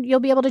 and you'll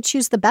be able to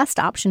choose the best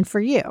option for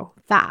you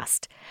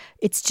fast.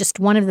 It's just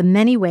one of the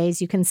many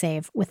ways you can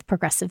save with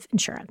Progressive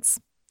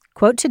Insurance.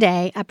 Quote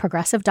today at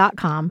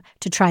Progressive.com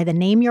to try the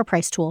Name Your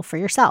Price tool for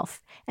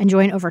yourself and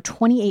join over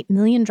 28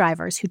 million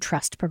drivers who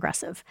trust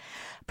Progressive.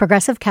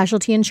 Progressive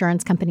Casualty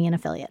Insurance Company and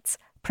Affiliates.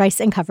 Price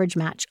and coverage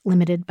match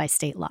limited by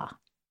state law.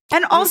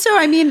 And also,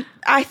 I mean,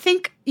 I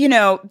think,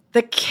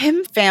 the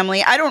Kim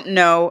family, I don't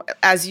know,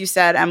 as you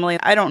said, Emily,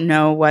 I don't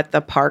know what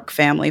the Park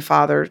family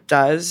father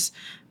does.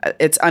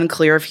 It's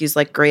unclear if he's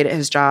like great at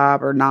his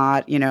job or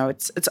not.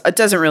 It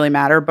doesn't really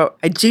matter. But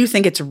I do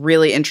think it's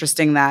really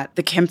interesting that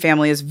the Kim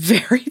family is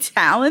very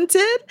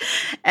talented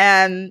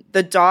and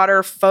the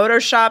daughter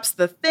photoshops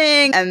the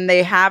thing. And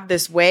they have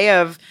this way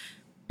of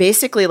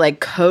basically like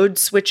code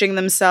switching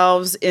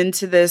themselves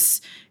into this,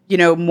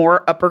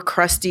 more upper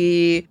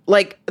crusty,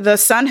 like the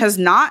son has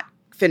not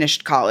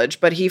finished college,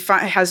 but he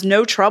has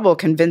no trouble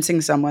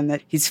convincing someone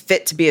that he's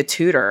fit to be a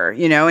tutor,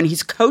 and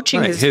he's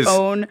coaching his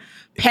own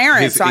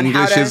parents on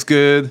English how to. Is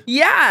good.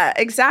 Yeah,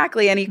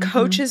 exactly. And he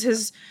coaches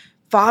his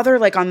father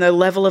like on the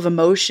level of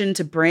emotion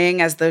to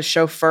bring as the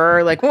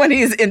chauffeur, like when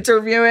he's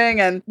interviewing.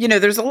 And,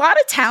 there's a lot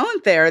of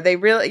talent there. They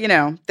really,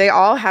 they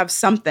all have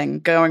something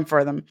going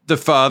for them. The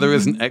father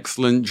is an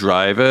excellent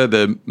driver.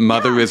 The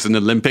mother is an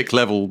Olympic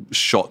level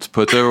shot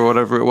putter or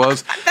whatever it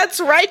was.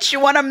 That's right. She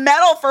won a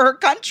medal for her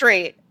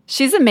country.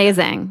 She's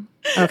amazing.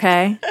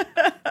 Okay.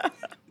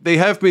 They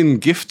have been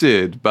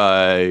gifted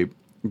by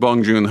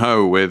Bong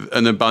Joon-ho with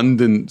an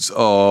abundance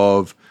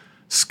of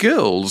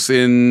skills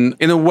in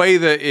a way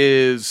that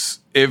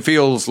it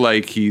feels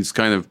like he's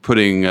kind of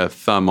putting a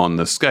thumb on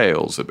the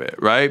scales a bit,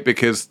 right?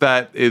 Because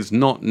that is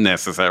not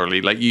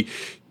necessarily like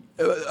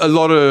a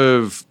lot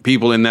of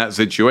people in that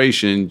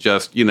situation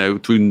just,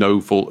 through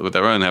no fault of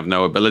their own, have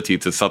no ability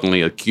to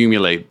suddenly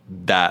accumulate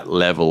that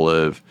level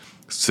of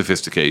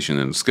sophistication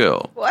and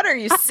skill. What are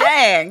you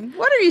saying?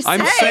 What are you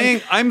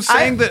saying? I'm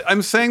saying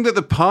that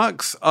the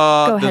Parks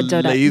are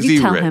the lazy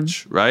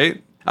rich,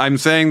 right? I'm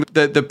saying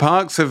that the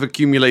parks have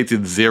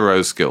accumulated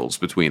 0 skills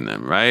between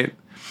them, right?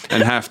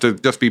 And have to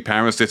just be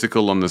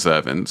parasitical on the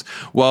servants,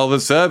 while the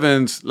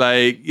servants,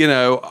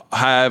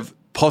 have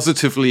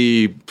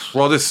positively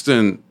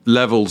Protestant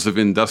levels of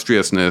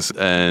industriousness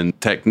and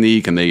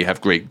technique, and they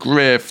have great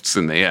grifts,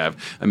 and they have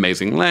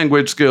amazing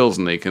language skills,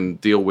 and they can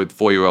deal with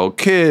 4-year-old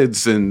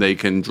kids, and they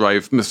can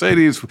drive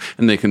Mercedes,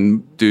 and they can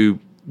do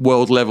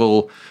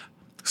world-level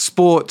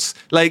sports.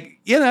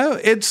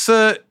 It's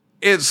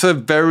a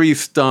very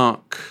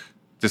stark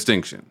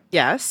distinction.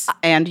 Yes,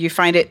 and you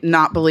find it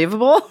not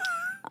believable?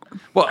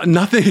 Well,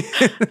 nothing,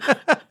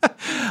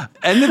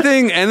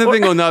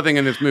 anything or nothing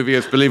in this movie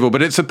is believable,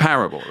 but it's a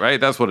parable, right?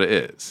 That's what it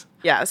is.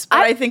 Yes, but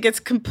I think it's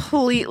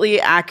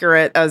completely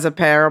accurate as a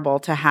parable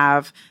to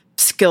have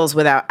skills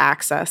without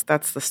access.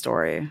 That's the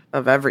story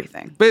of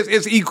everything. But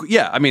it's equal.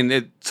 Yeah, I mean,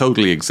 it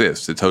totally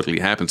exists. It totally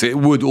happens. It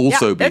would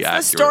also be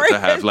accurate to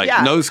have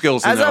no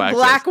skills and no access. As a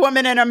Black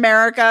woman in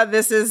America,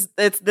 this is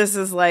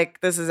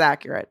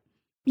accurate.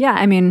 Yeah,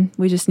 I mean,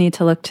 we just need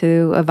to look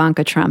to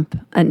Ivanka Trump.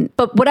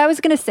 But what I was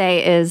going to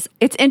say is,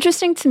 it's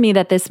interesting to me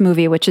that this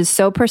movie, which is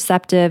so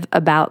perceptive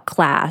about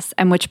class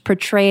and which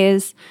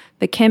portrays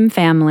the Kim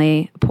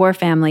family, poor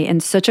family,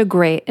 in such a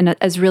great and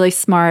as really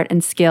smart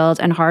and skilled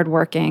and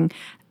hardworking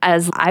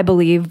as I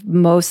believe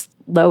most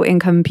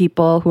low-income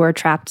people who are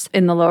trapped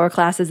in the lower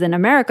classes in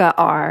America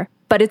are.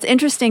 But it's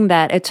interesting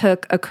that it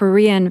took a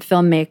Korean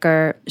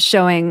filmmaker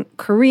showing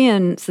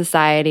Korean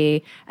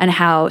society and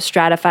how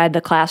stratified the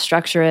class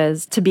structure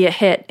is to be a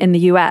hit in the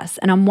US.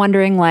 And I'm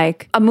wondering,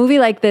 a movie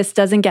like this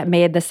doesn't get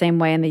made the same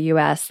way in the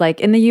US.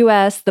 In the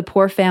US, the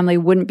poor family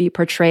wouldn't be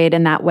portrayed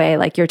in that way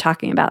like you're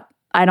talking about.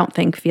 I don't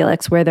think,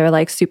 Felix, where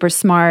they're super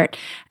smart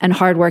and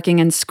hardworking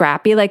and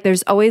scrappy.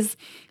 There's always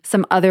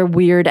some other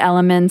weird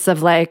elements of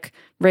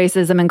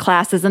racism and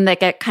classism that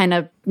get kind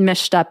of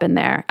mished up in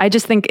there. I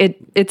just think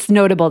it's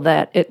notable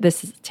that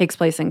this takes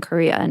place in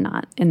Korea and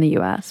not in the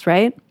US,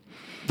 right?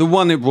 The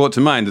one it brought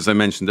to mind, as I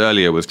mentioned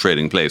earlier, was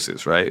Trading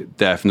Places, right?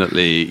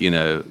 Definitely,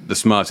 the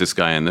smartest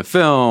guy in the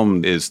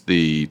film is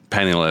the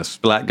penniless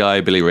Black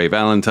guy, Billy Ray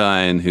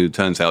Valentine, who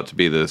turns out to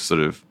be the sort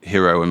of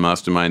hero and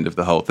mastermind of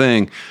the whole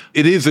thing.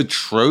 It is a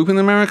trope in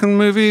American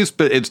movies,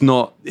 but it's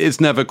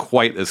never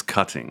quite as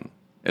cutting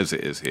as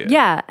it is here.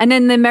 Yeah. And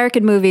in the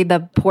American movie,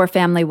 the poor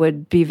family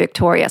would be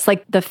victorious.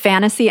 The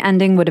fantasy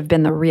ending would have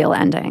been the real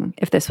ending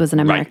if this was an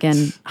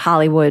American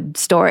Hollywood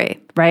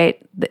story, right?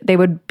 They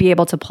would be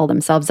able to pull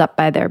themselves up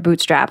by their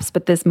bootstraps.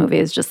 But this movie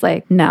is just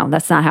no,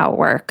 that's not how it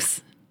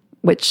works,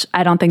 which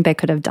I don't think they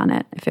could have done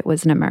it if it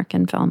was an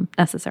American film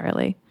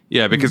necessarily.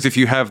 Yeah, because if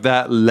you have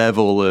that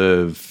level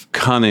of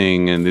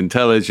cunning and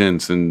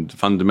intelligence and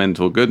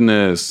fundamental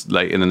goodness,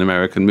 in an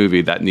American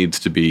movie, that needs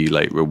to be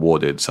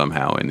rewarded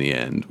somehow in the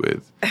end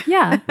with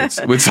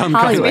some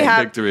kind of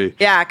victory.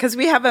 Yeah, because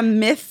we have a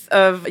myth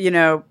of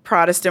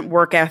Protestant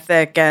work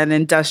ethic and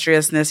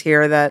industriousness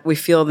here that we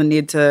feel the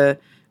need to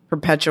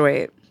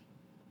perpetuate.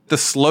 The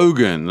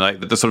slogan,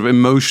 the sort of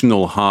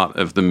emotional heart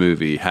of the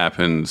movie,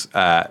 happens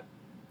at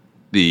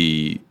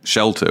the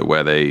shelter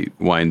where they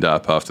wind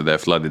up after they're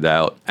flooded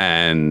out,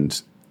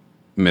 and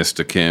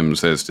Mr. Kim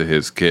says to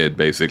his kid,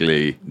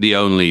 basically, the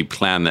only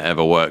plan that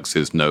ever works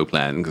is no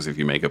plan, because if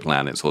you make a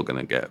plan, it's all going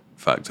to get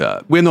fucked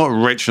up. We're not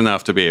rich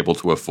enough to be able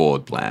to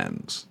afford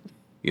plans.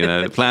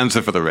 The plans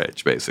are for the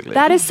rich, basically.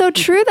 That is so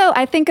true, though.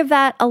 I think of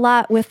that a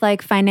lot with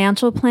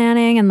financial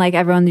planning and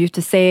everyone used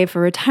to save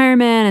for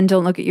retirement and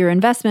don't look at your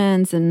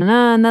investments and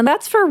then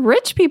that's for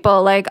rich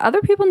people. Other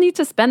people need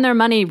to spend their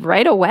money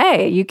right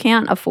away. You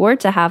can't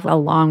afford to have a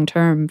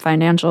long-term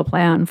financial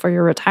plan for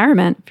your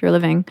retirement if you're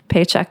living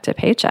paycheck to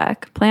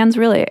paycheck. Plans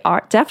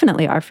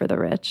definitely are for the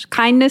rich.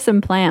 Kindness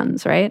and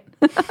plans, right?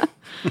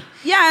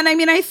 Yeah,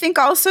 and I think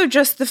also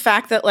just the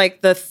fact that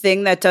the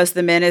thing that does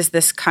them in is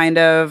this kind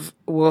of,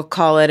 we'll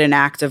call it an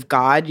act of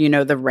God,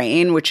 the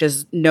rain, which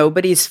is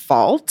nobody's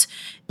fault,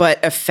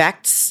 but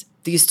affects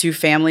these two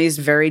families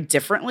very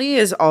differently,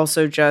 is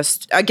also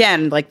just,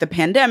 again, the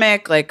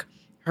pandemic,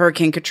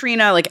 Hurricane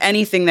Katrina,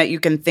 anything that you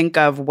can think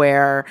of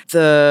where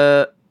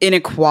the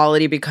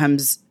inequality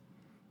becomes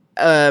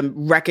a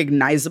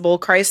recognizable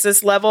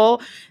crisis level,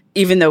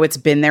 even though it's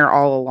been there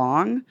all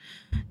along.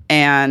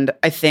 And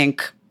I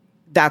think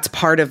that's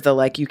part of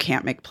the, you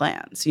can't make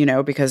plans,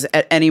 because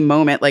at any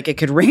moment, it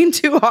could rain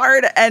too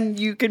hard and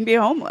you can be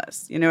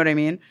homeless. You know what I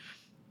mean?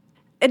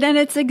 And then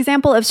it's an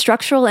example of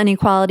structural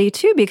inequality,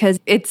 too, because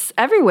it's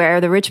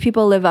everywhere. The rich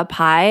people live up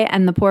high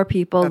and the poor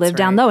people live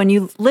down low. And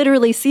you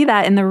literally see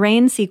that in the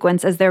rain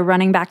sequence as they're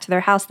running back to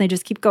their house. And they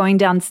just keep going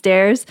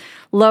downstairs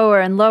lower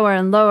and lower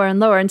and lower and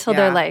lower until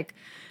they're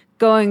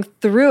going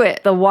through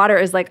it. The water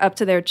is up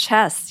to their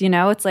chest,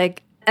 It's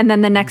and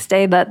then the next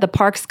day, the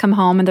parks come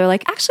home and they're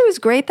actually, it was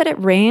great that it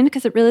rained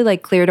because it really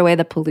cleared away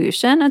the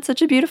pollution. It's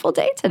such a beautiful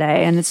day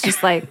today. And it's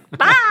just and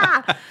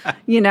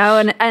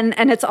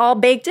it's all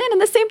baked in.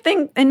 And the same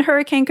thing in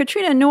Hurricane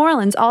Katrina in New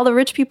Orleans. All the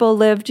rich people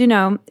lived, in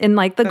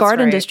the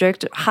Garden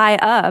District high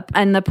up,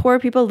 and the poor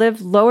people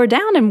lived lower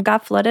down and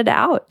got flooded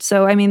out.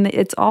 So,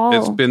 it's all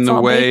It's been the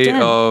way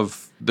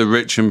of the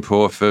rich and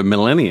poor for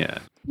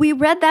millennia. We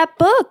read that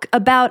book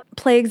about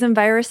plagues and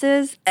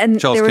viruses. And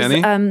Charles there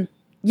was, Kenny?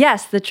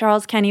 Yes, the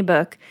Charles Kenny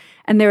book.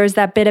 And there was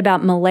that bit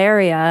about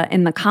malaria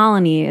in the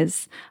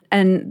colonies.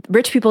 And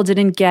rich people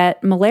didn't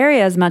get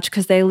malaria as much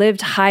because they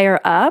lived higher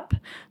up.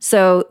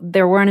 So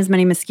there weren't as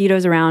many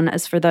mosquitoes around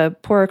as for the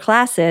poorer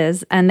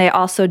classes. And they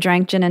also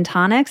drank gin and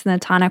tonics, and the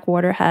tonic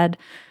water had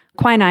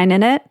quinine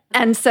in it.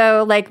 And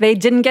so, like, they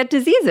didn't get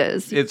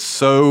diseases. It's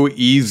so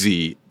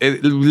easy.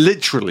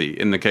 Literally,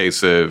 in the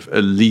case of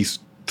at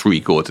least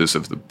 3/4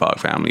 of the Park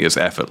family, is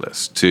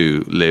effortless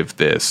to live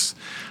this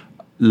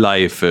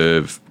life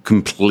of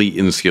complete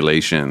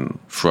insulation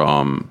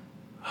from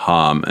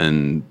harm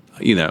and,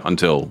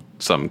 until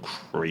some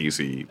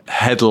crazy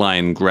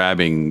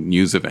headline-grabbing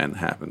news event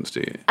happens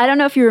to you. I don't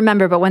know if you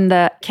remember, but when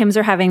the Kims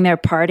are having their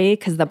party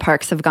because the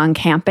Parks have gone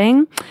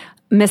camping,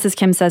 Mrs.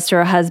 Kim says to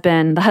her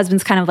husband, the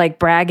husband's kind of like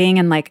bragging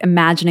and like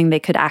imagining they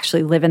could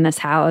actually live in this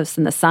house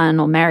and the son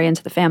will marry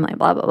into the family,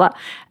 blah, blah, blah.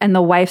 And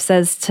the wife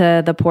says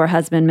to the poor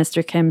husband,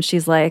 Mr. Kim,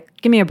 she's like,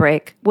 give me a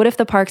break. What if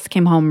the Parks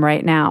came home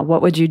right now?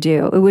 What would you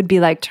do? It would be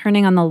like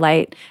turning on the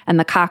light and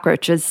the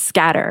cockroaches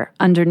scatter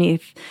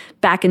underneath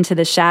back into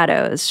the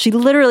shadows. She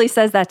literally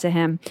says that to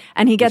him.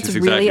 And he gets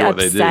really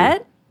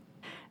upset.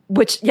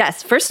 Which,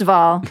 yes, first of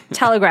all,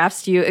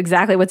 telegraphs to you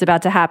exactly what's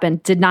about to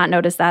happen. Did not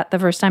notice that the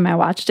first time I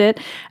watched it.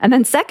 And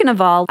then second of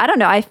all, I don't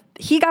know,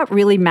 he got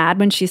really mad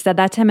when she said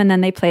that to him, and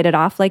then they played it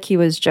off like he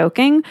was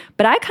joking.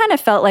 But I kind of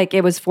felt like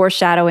it was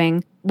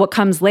foreshadowing what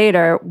comes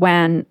later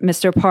when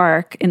Mr.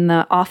 Park, in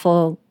the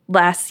awful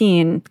last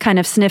scene, kind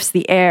of sniffs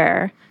the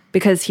air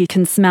because he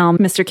can smell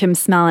Mr. Kim's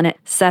smell and it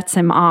sets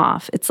him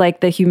off. It's like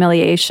the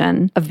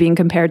humiliation of being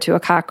compared to a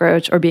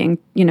cockroach or being,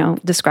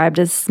 described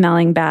as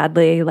smelling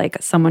badly, like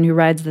someone who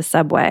rides the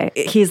subway.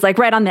 He's like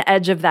right on the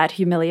edge of that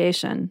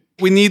humiliation.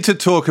 We need to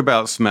talk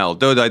about smell.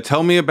 Dodai,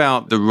 tell me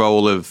about the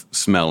role of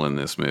smell in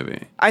this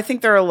movie. I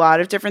think there are a lot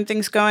of different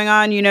things going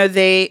on.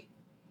 They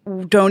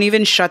don't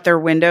even shut their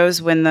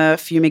windows when the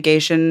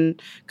fumigation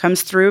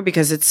comes through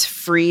because it's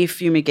free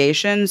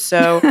fumigation.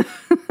 So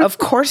of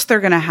course they're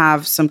going to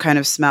have some kind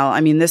of smell.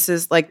 I mean, this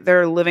is like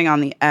they're living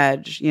on the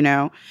edge,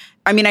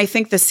 I mean, I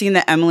think the scene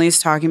that Emily's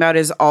talking about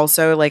is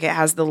also like it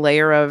has the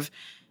layer of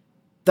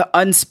the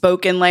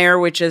unspoken layer,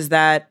 which is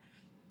that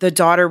the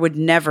daughter would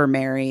never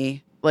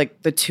marry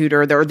like the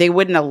tutor, or they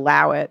wouldn't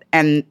allow it.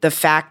 And the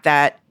fact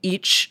that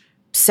each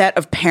set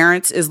of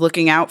parents is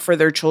looking out for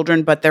their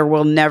children, but there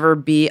will never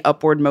be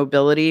upward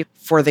mobility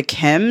for the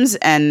Kims,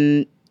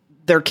 and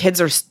their kids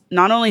are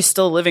not only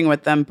still living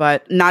with them,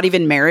 but not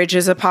even marriage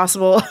is a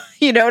possible,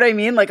 you know what I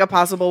mean? Like a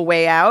possible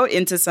way out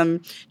into some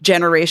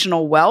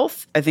generational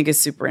wealth, I think is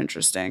super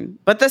interesting.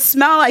 But the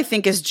smell, I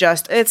think, is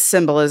it's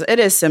symbolism. It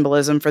is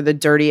symbolism for the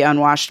dirty,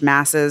 unwashed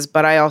masses.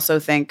 But I also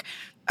think,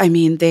 I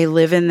mean, they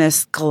live in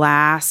this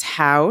glass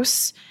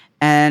house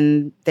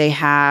and they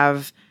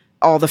have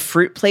all the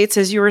fruit plates,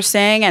 as you were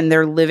saying, and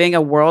they're living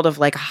a world of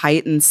like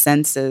heightened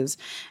senses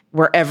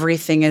where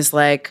everything is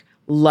like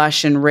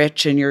lush and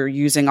rich and you're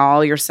using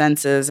all your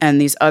senses. And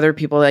these other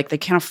people, like, they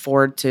can't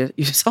afford to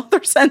use all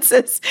their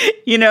senses.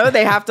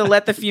 They have to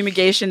let the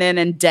fumigation in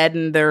and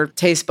deaden their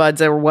taste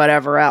buds or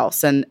whatever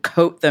else and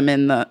coat them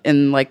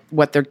in like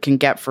what they can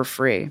get for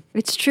free.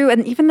 It's true.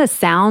 And even the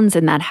sounds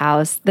in that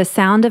house, the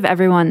sound of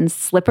everyone's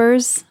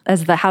slippers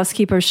as the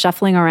housekeeper's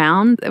shuffling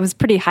around, it was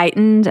pretty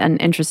heightened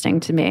and interesting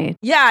to me.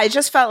 Yeah, I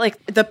just felt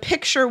like the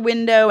picture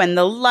window and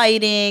the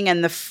lighting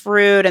and the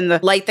fruit and the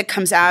light that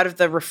comes out of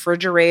the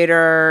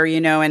refrigerator,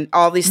 and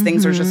all these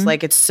things are just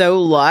like, it's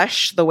so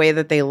lush the way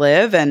that they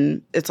live.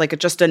 And it's like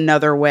just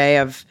another way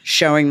of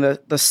showing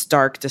the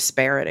stark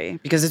disparity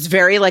because it's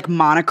very like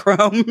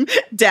monochrome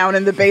down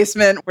in the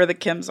basement where the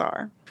Kims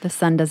are. The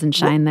sun doesn't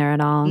shine there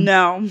at all.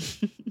 No.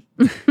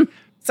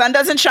 Sun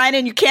doesn't shine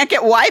and you can't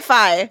get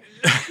Wi-Fi.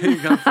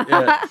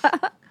 Yeah.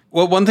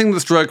 Well, one thing that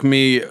struck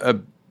me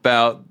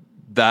about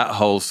that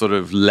whole sort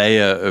of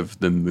layer of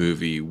the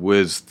movie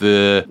was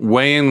the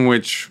way in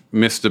which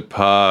Mr.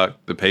 Park,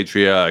 the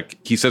patriarch,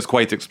 he says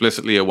quite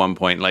explicitly at one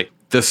point, like,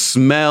 the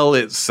smell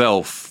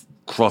itself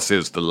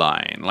crosses the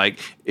line. Like,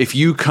 if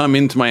you come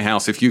into my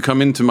house, if you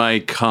come into my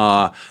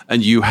car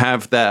and you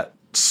have that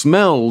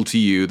smell to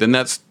you, then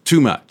that's too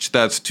much.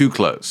 That's too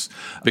close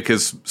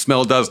because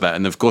smell does that.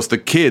 And of course, the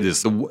kid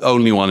is the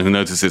only one who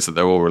notices that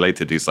they're all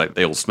related. He's like,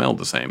 they all smell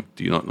the same.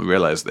 Do you not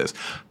realize this?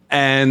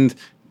 And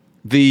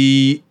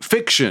the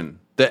fiction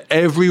that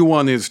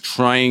everyone is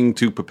trying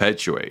to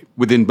perpetuate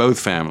within both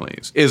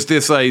families is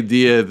this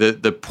idea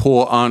that the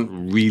poor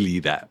aren't really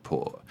that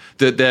poor,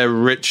 that they're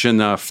rich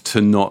enough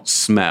to not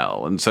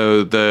smell. And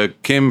so the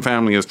Kim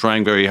family is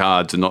trying very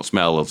hard to not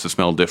smell or to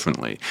smell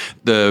differently.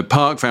 The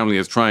Park family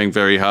is trying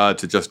very hard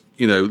to just,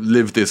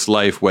 live this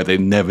life where they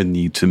never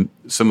need to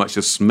so much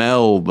as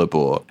smell the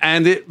poor.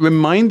 And it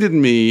reminded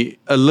me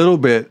a little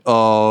bit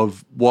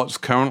of what's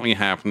currently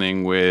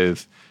happening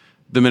with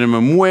the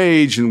minimum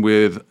wage and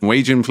with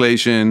wage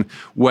inflation,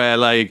 where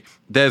like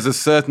there's a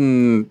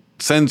certain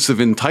sense of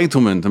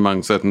entitlement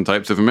among certain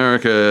types of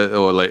America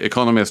or like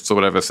economists or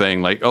whatever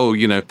saying like, oh,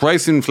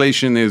 price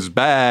inflation is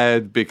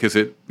bad because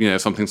it,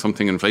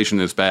 something inflation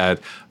is bad.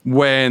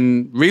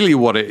 When really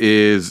what it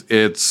is,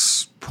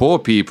 it's poor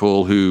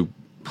people who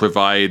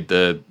provide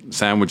the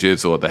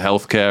sandwiches or the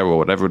healthcare or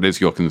whatever it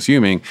is you're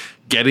consuming,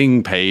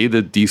 getting paid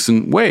a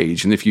decent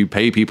wage. And if you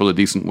pay people a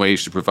decent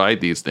wage to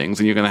provide these things,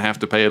 then you're going to have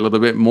to pay a little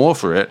bit more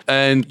for it.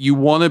 And you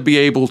want to be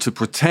able to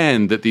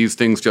pretend that these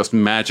things just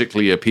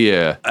magically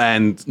appear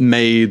and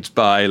made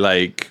by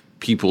like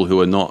people who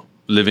are not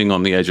living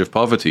on the edge of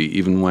poverty,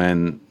 even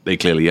when they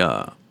clearly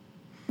are.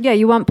 Yeah,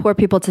 you want poor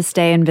people to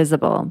stay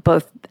invisible,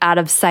 both out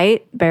of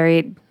sight,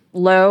 buried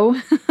low.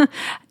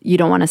 You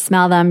don't want to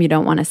smell them. You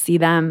don't want to see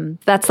them.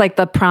 That's like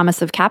the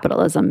promise of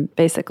capitalism,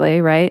 basically,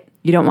 right?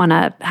 You don't want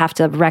to have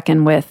to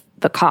reckon with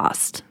the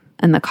cost.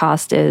 And the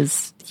cost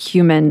is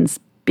humans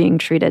being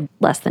treated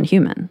less than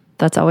human.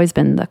 That's always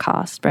been the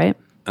cost, right?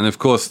 And of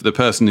course, the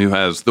person who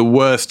has the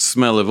worst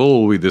smell of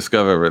all we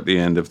discover at the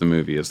end of the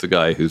movie is the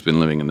guy who's been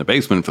living in the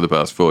basement for the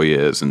past 4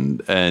 years.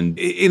 And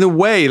in a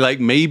way, like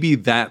maybe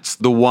that's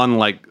the one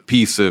like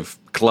piece of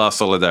class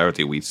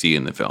solidarity we see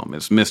in the film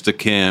is Mr.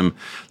 Kim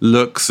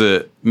looks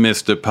at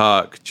Mr.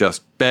 Park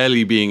just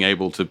barely being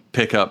able to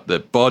pick up the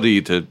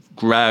body to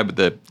grab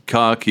the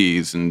car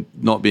keys and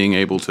not being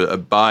able to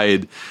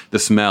abide the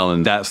smell.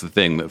 And that's the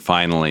thing that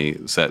finally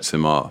sets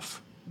him off.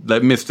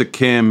 That Mr.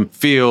 Kim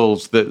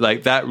feels that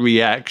like that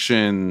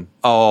reaction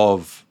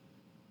of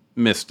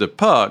Mr.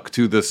 Park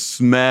to the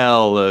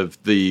smell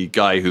of the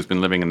guy who's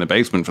been living in the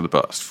basement for the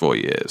past 4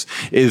 years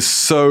is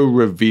so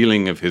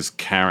revealing of his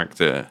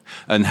character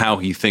and how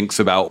he thinks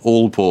about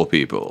all poor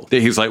people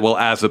that he's like, well,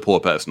 as a poor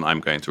person, I'm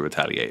going to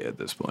retaliate at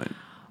this point.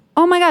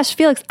 Oh my gosh,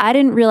 Felix, I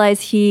didn't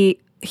realize he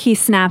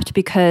snapped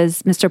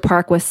because Mr.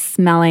 Park was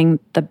smelling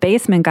the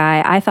basement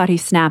guy. I thought he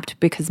snapped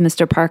because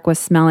Mr. Park was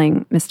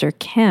smelling Mr.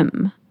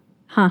 Kim.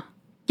 Huh.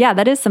 Yeah,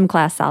 that is some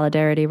class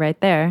solidarity right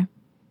there.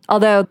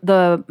 Although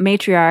the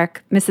matriarch,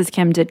 Mrs.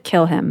 Kim, did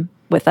kill him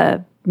with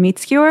a meat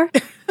skewer.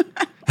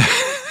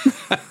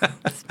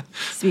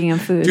 Speaking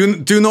of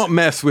food. Do not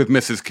mess with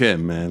Mrs.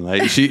 Kim, man.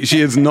 Like she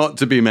is not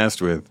to be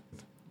messed with.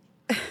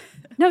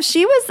 No,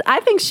 I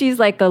think she's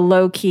like a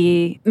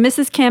low-key,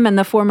 Mrs. Kim and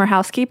the former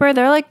housekeeper,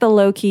 they're like the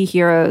low-key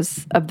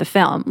heroes of the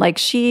film. Like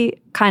she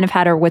kind of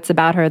had her wits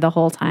about her the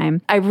whole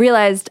time. I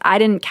realized I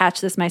didn't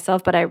catch this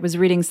myself, but I was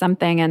reading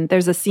something and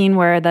there's a scene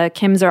where the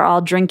Kims are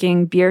all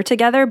drinking beer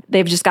together.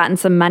 They've just gotten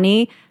some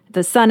money.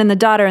 The son and the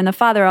daughter and the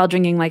father are all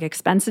drinking like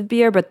expensive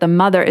beer, but the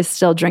mother is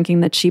still drinking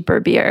the cheaper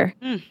beer.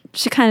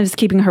 She kind of is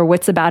keeping her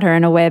wits about her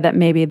in a way that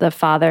maybe the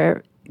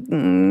father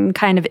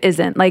kind of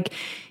isn't. Like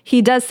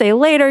he does say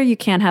later you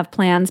can't have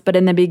plans, but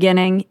in the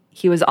beginning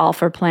he was all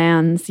for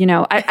plans.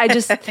 I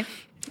just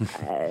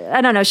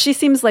I don't know. She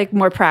seems like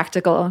more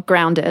practical,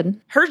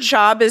 grounded. Her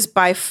job is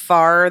by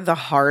far the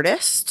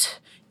hardest.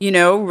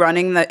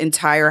 Running the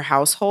entire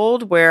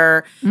household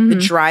where the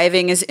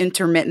driving is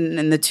intermittent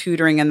and the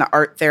tutoring and the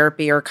art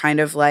therapy are kind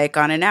of like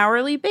on an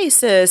hourly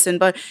basis.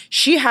 But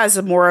she has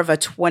more of a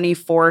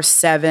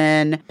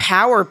 24/7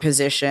 power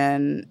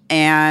position.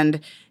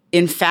 And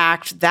in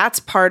fact,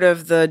 that's part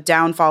of the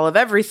downfall of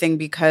everything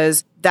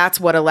because that's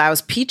what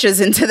allows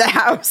Peaches into the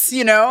house,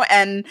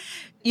 and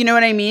you know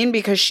what I mean?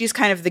 Because she's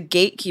kind of the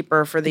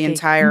gatekeeper for the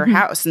entire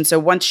house. And so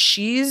once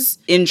she's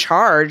in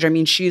charge, I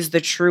mean, she's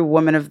the true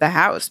woman of the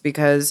house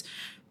because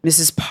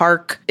Mrs.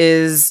 Park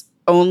is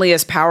only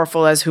as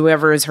powerful as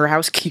whoever is her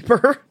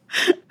housekeeper.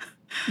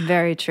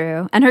 Very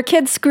true. And her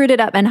kids screwed it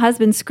up and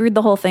husband screwed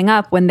the whole thing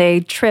up when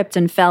they tripped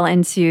and fell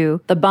into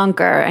the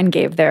bunker and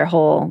gave their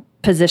whole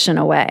position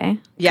away.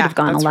 Yeah, could have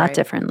gone a lot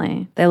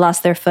differently. They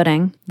lost their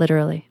footing,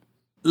 literally.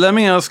 Let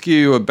me ask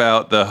you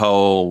about the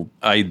whole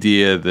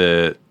idea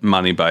that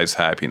money buys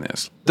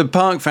happiness. The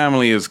Park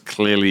family is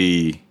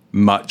clearly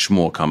much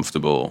more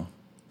comfortable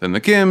than the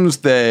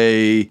Kims.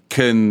 They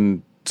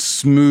can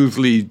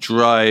smoothly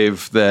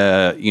drive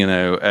their,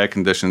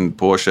 air-conditioned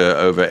Porsche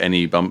over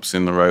any bumps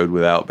in the road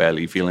without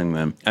barely feeling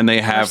them. And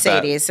they have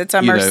Mercedes. It's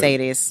a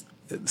Mercedes.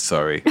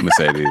 Sorry,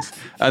 Mercedes.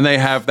 And they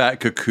have that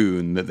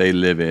cocoon that they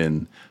live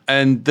in.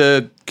 And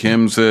the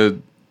Kims are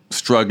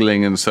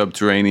struggling and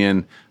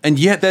subterranean. And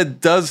yet there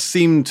does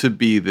seem to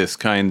be this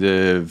kind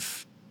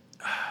of,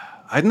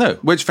 I don't know,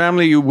 which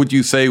family would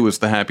you say was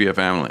the happier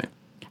family?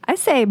 I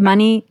say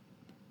money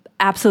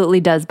absolutely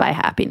does buy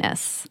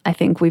happiness. I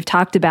think we've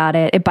talked about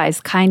it. It buys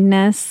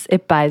kindness.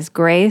 It buys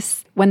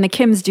grace. When the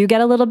Kims do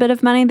get a little bit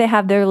of money, they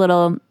have their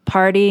little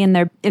party in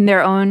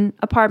their own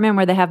apartment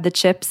where they have the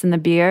chips and the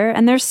beer,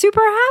 and they're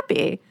super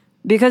happy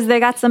because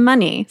they got some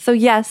money. So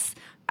yes,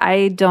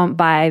 I don't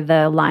buy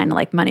the line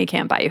like money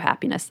can't buy you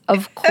happiness.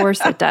 Of course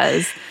it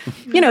does.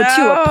 To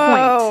a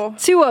point.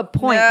 To a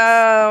point.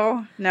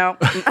 No.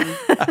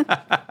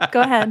 Go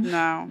ahead.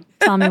 No.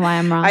 Tell me why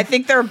I'm wrong. I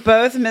think they're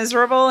both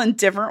miserable in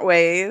different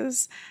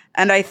ways.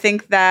 And I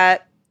think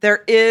that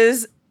they're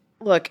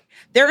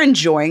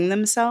enjoying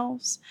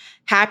themselves.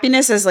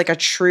 Happiness is like a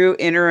true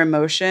inner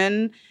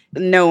emotion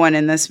no one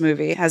in this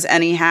movie has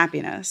any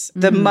happiness.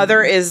 The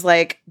mother is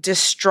like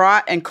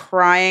distraught and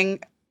crying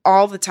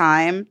all the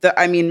time.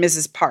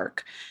 Mrs.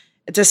 Park,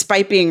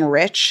 despite being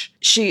rich,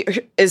 she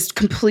is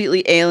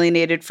completely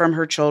alienated from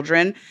her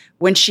children.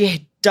 When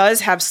she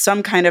does have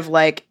some kind of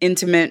like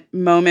intimate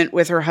moment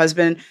with her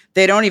husband,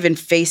 they don't even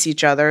face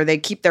each other. They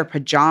keep their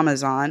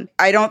pajamas on.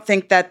 I don't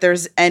think that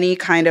there's any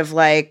kind of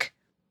like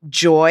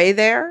joy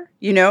there.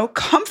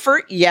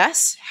 Comfort,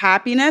 yes.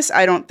 Happiness,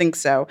 I don't think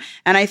so.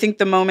 And I think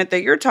the moment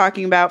that you're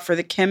talking about for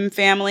the Kim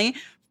family,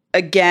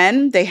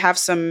 again,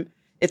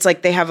 it's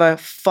like they have a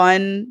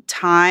fun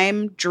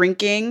time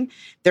drinking.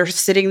 They're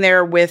sitting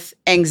there with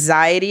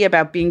anxiety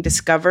about being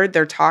discovered.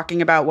 They're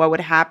talking about what would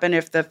happen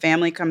if the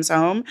family comes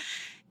home.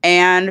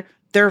 And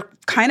they're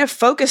kind of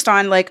focused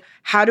on like,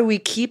 how do we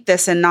keep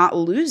this and not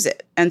lose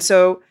it? And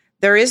so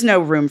there is no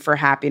room for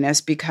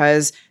happiness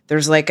because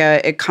there's like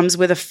it comes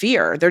with a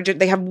fear.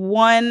 They have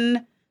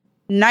one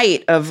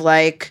night of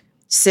like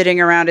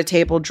sitting around a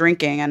table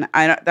drinking. And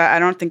I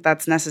don't think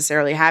that's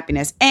necessarily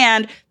happiness.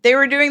 And they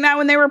were doing that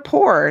when they were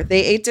poor.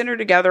 They ate dinner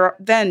together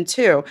then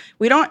too.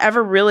 We don't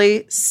ever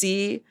really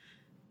see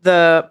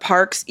the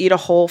Parks eat a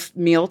whole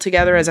meal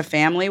together as a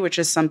family, which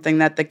is something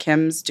that the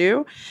Kims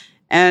do.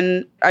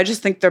 And I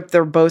just think that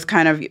they're both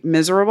kind of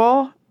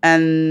miserable.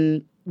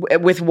 And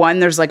with one,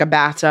 there's like a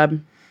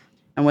bathtub.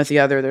 And with the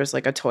other, there's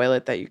like a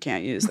toilet that you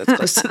can't use that's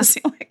close to the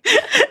ceiling.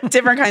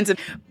 Different kinds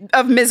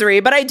of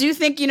misery. But I do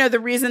think, the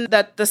reason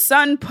that the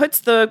son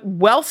puts the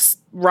wealth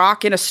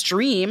rock in a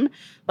stream,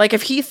 like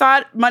if he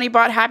thought money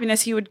bought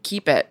happiness, he would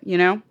keep it,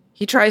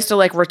 He tries to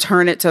like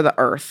return it to the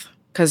earth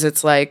because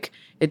it's like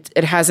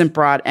it hasn't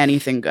brought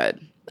anything good.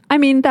 I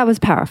mean, that was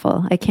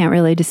powerful. I can't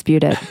really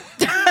dispute it.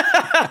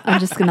 I'm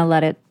just going to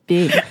let it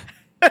be.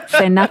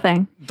 Say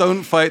nothing.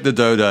 Don't fight the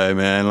Dodai,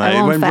 man. Like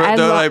I when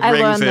Dodai I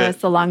brings learned it.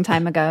 this a long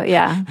time ago.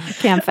 Yeah,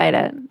 can't fight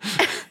it.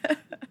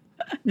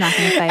 Not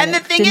gonna fight and it. the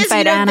thing Didn't is,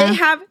 fight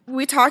Anna.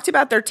 we talked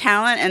about their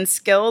talent and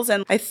skills.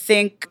 And I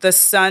think the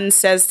son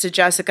says to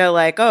Jessica,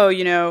 like, oh,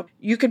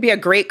 you could be a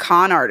great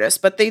con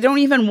artist, but they don't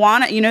even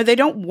want to, they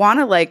don't want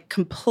to like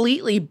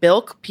completely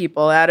bilk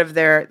people out of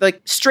their,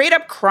 like straight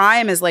up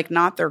crime is like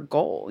not their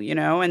goal,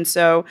 And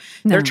so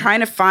they're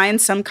trying to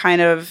find some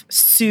kind of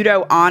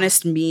pseudo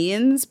honest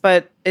means,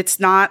 but it's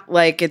not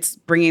like it's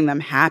bringing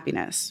them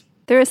happiness.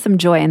 There is some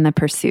joy in the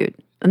pursuit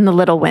and the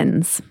little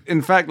wins.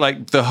 In fact,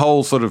 like the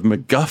whole sort of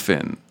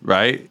MacGuffin,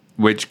 right?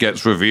 Which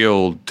gets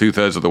revealed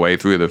 2/3 of the way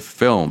through the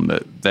film,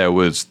 that there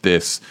was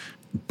this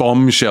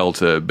bomb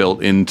shelter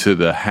built into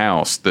the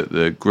house that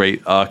the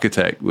great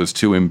architect was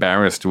too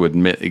embarrassed to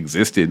admit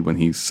existed when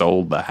he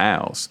sold the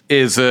house,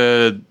 is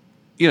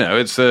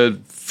it's a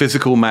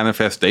physical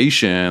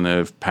manifestation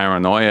of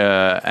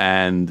paranoia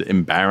and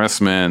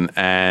embarrassment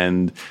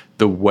and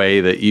the way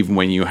that even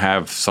when you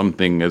have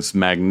something as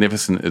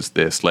magnificent as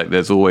this, like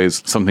there's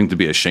always something to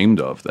be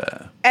ashamed of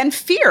there. And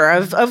fear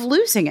of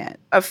losing it,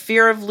 of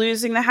fear of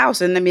losing the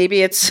house. And then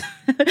maybe it's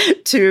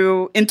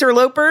to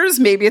interlopers,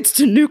 maybe it's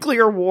to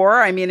nuclear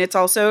war. I mean, it's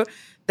also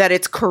that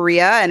it's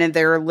Korea and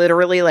they're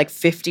literally like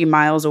 50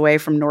 miles away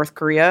from North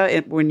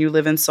Korea when you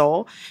live in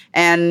Seoul.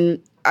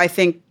 And I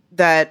think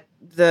that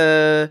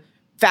the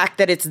fact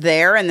that it's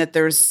there and that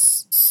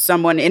there's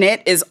someone in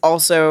it is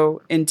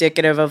also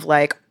indicative of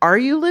like, are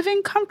you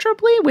living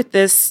comfortably with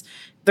this?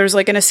 There's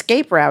like an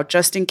escape route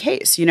just in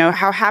case,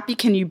 how happy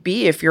can you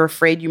be if you're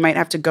afraid you might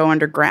have to go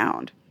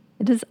underground?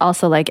 It is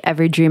also like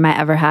every dream I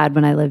ever had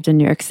when I lived in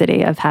New York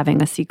City of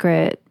having a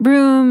secret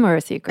room or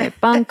a secret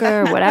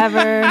bunker or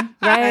whatever,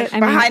 right?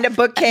 Behind a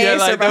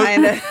bookcase or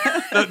behind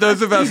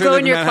those of us who go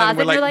live in your Manhattan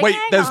closet, were you're like, wait,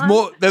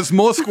 hang there's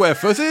more square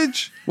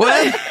footage?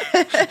 What?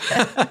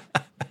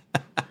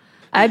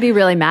 I'd be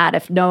really mad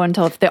if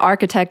if the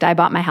architect I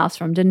bought my house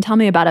from didn't tell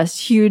me about a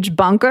huge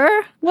bunker.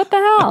 What the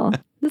hell?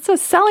 That's a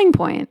selling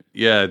point.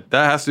 Yeah,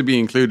 that has to be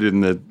included in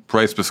the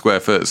price per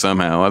square foot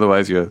somehow.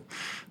 Otherwise, you're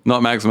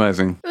not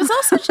maximizing. It was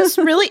also just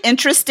really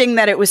interesting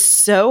that it was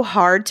so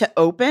hard to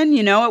open.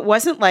 It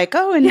wasn't like,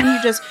 oh, and then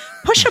you just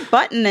push a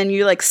button and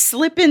you like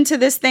slip into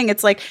this thing.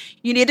 It's like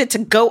you needed to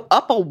go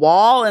up a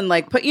wall and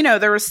like put,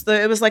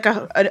 it was like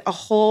a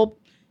whole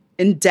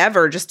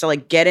endeavor just to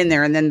like get in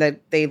there, and then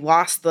they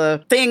lost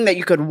the thing that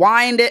you could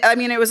wind it. I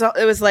mean, it was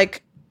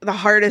like the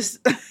hardest.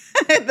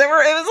 It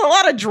was a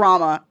lot of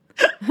drama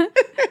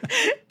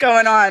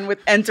going on with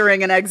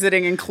entering and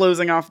exiting and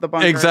closing off the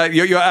bunker.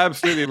 Exactly, you're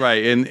absolutely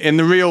right. In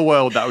the real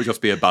world, that would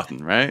just be a button,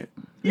 right?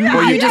 Yeah,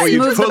 or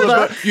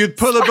you'd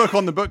pull a book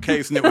on the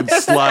bookcase and it would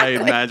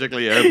slide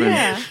magically open.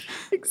 Yeah,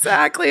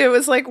 exactly. It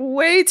was like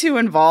way too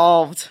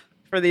involved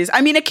for these.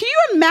 I mean, can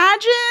you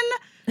imagine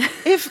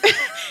if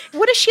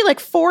what is she, like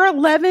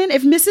 4'11"?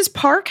 If Mrs.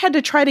 Park had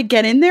to try to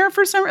get in there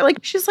for some, like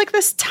she's like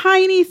this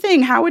tiny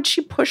thing. How would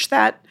she push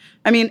that?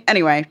 I mean,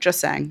 anyway, just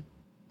saying.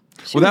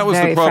 Well, that was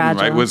the problem,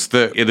 fragile. right? Was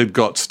that it had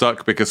got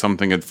stuck because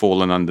something had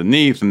fallen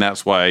underneath, and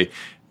that's why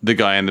the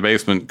guy in the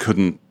basement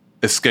couldn't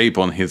escape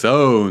on his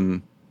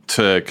own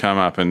to come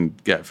up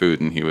and get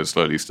food, and he was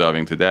slowly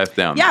starving to death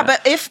down there. Yeah,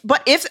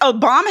 but if a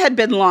bomb had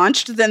been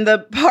launched, then the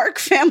Park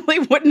family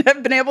wouldn't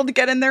have been able to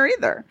get in there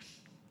either.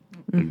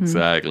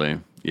 Exactly.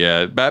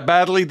 Yeah,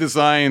 badly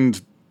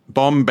designed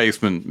bomb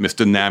basement,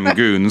 Mr.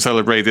 Namgoon,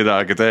 celebrated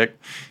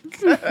architect.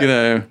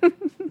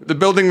 The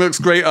building looks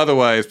great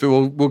otherwise, but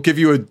we'll give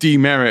you a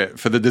demerit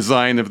for the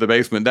design of the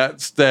basement.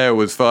 That stair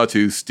was far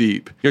too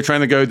steep. You're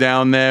trying to go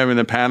down there in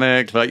a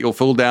panic, like you'll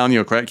fall down,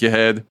 you'll crack your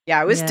head.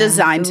 Yeah, it was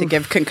designed to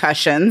give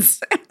concussions.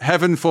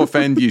 Heaven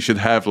forfend you should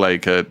have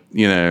like a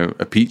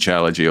peach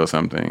allergy or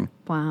something.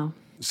 Wow.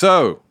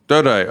 So,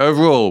 Dodai,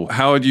 overall,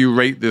 how would you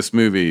rate this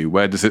movie?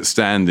 Where does it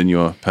stand in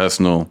your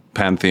personal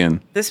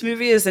pantheon? This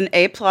movie is an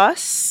A+.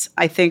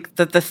 I think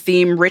that the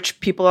theme "rich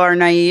people are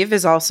naive"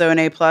 is also an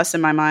A+ in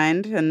my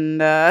mind,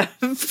 and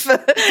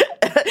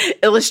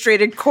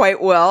illustrated quite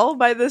well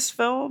by this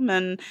film.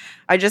 And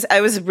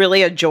I was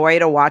really a joy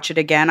to watch it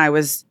again. I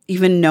was,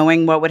 even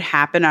knowing what would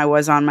happen, I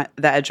was on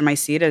the edge of my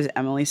seat, as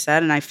Emily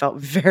said, and I felt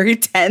very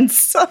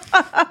tense.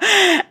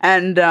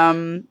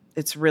 And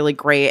it's really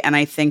great. And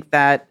I think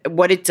that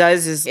what it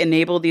does is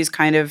enable these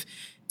kind of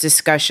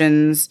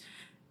discussions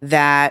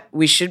that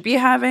we should be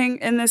having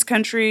in this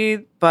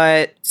country,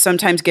 but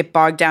sometimes get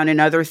bogged down in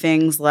other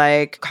things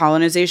like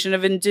colonization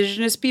of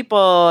indigenous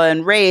people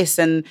and race.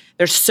 And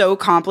they're so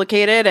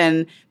complicated.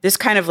 And this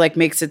kind of like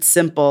makes it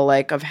simple,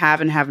 like of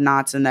have and have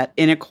nots, and that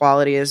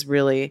inequality is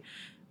really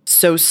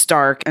so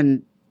stark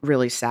and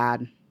really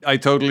sad. I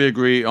totally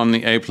agree on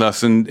the A+.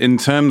 And in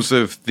terms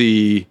of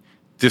the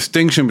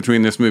distinction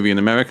between this movie and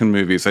American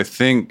movies, I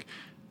think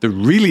the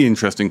really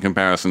interesting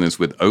comparison is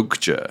with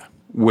Okja,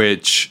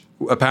 which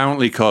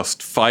apparently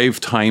cost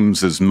 5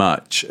 times as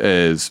much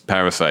as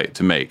Parasite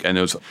to make. And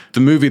it was the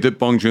movie that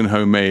Bong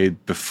Joon-ho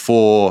made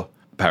before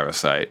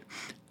Parasite.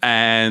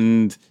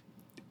 And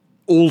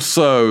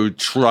also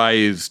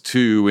tries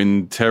to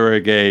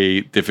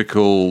interrogate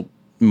difficult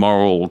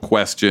moral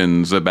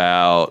questions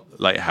about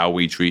like how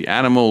we treat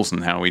animals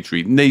and how we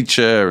treat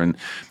nature and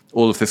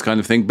all of this kind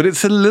of thing. But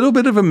it's a little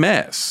bit of a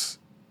mess,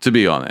 to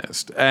be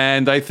honest.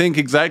 And I think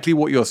exactly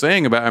what you're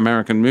saying about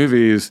American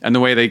movies and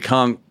the way they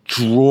can't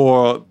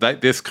draw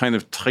this kind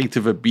of tight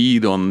of a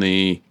bead on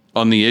the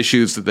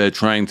issues that they're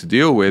trying to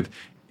deal with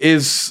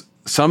is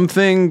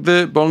something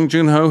that Bong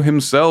Joon-ho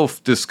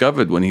himself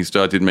discovered when he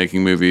started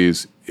making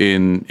movies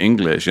in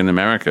English in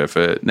America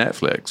for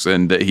Netflix,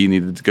 and that he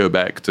needed to go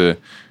back to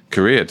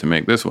Korea to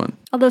make this one.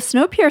 Although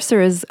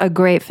Snowpiercer is a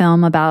great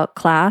film about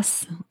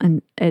class,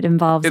 and it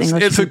involves English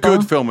people. It's a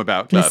good film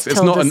about class.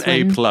 It's not an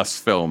A+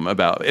 film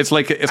about. It's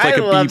like a B+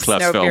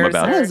 film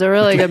about. It's a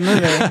really good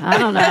movie. I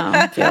don't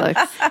know,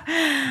 Felix.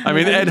 I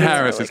mean, Ed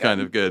Harris is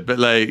kind of good, but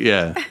like,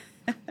 yeah.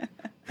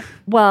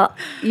 Well,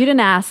 you didn't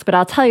ask, but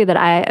I'll tell you that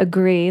I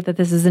agree that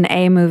this is an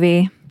A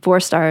movie. 4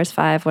 stars,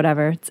 5,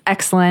 whatever. It's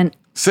excellent.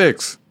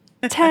 6.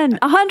 10,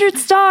 100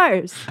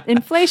 stars.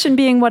 Inflation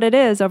being what it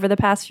is over the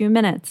past few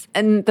minutes.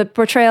 And the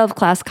portrayal of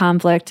class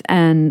conflict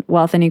and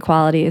wealth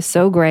inequality is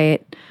so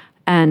great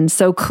and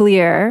so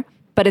clear,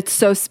 but it's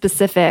so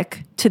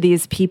specific to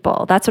these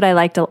people. That's what I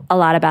liked a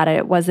lot about it.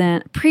 It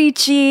wasn't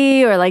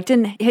preachy or like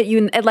didn't hit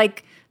you. It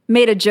like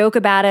made a joke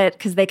about it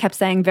because they kept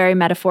saying very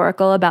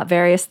metaphorical about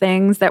various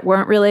things that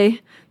weren't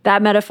really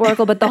that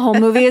metaphorical, but the whole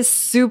movie is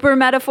super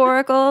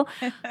metaphorical.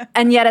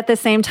 And yet at the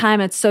same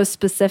time, it's so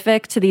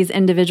specific to these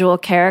individual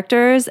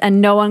characters, and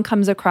no one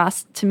comes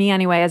across, to me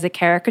anyway, as a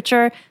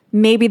caricature.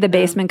 Maybe the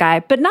basement guy,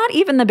 but not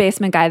even the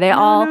basement guy. They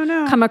all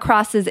come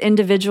across as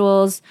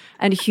individuals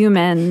and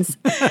humans.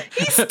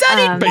 He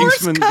studied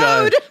Morse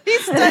code. He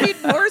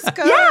studied Morse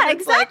code. Yeah,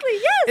 exactly.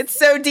 Yes. It's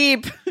so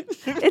deep.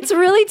 It's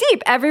really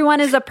deep. Everyone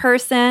is a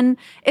person.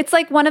 It's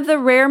like one of the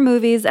rare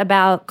movies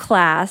about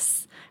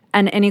class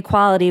and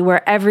inequality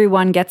where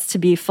everyone gets to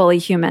be fully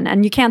human.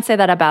 And you can't say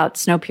that about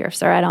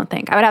Snowpiercer, I don't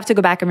think. I would have to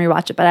go back and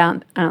rewatch it, but I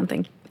don't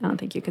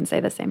think you can say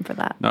the same for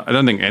that. No, I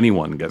don't think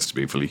anyone gets to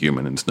be fully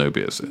human in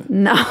Snowpiercer.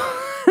 No.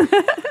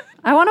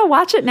 I want to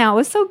watch it now. It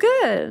was so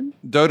good.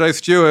 Dodai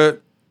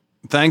Stewart,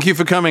 thank you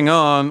for coming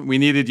on. We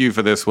needed you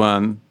for this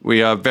one.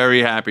 We are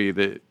very happy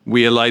that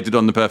we alighted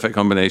on the perfect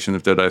combination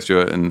of Dodai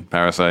Stewart and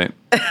Parasite.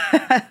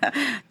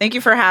 Thank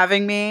you for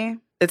having me.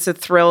 It's a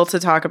thrill to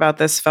talk about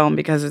this film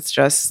because it's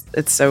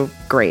so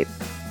great.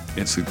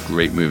 It's a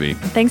great movie.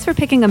 Thanks for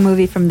picking a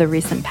movie from the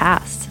recent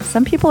past.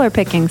 Some people are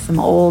picking some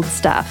old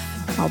stuff,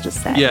 I'll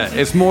just say. Yeah,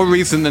 it's more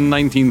recent than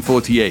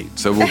 1948,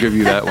 so we'll give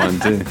you that one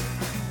too.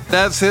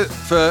 That's it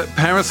for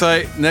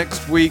Parasite.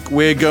 Next week,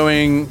 we're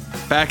going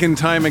back in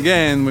time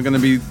again. We're going to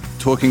be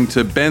talking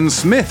to Ben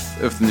Smith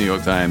of the New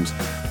York Times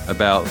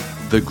about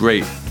the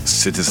great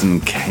Citizen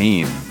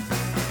Kane.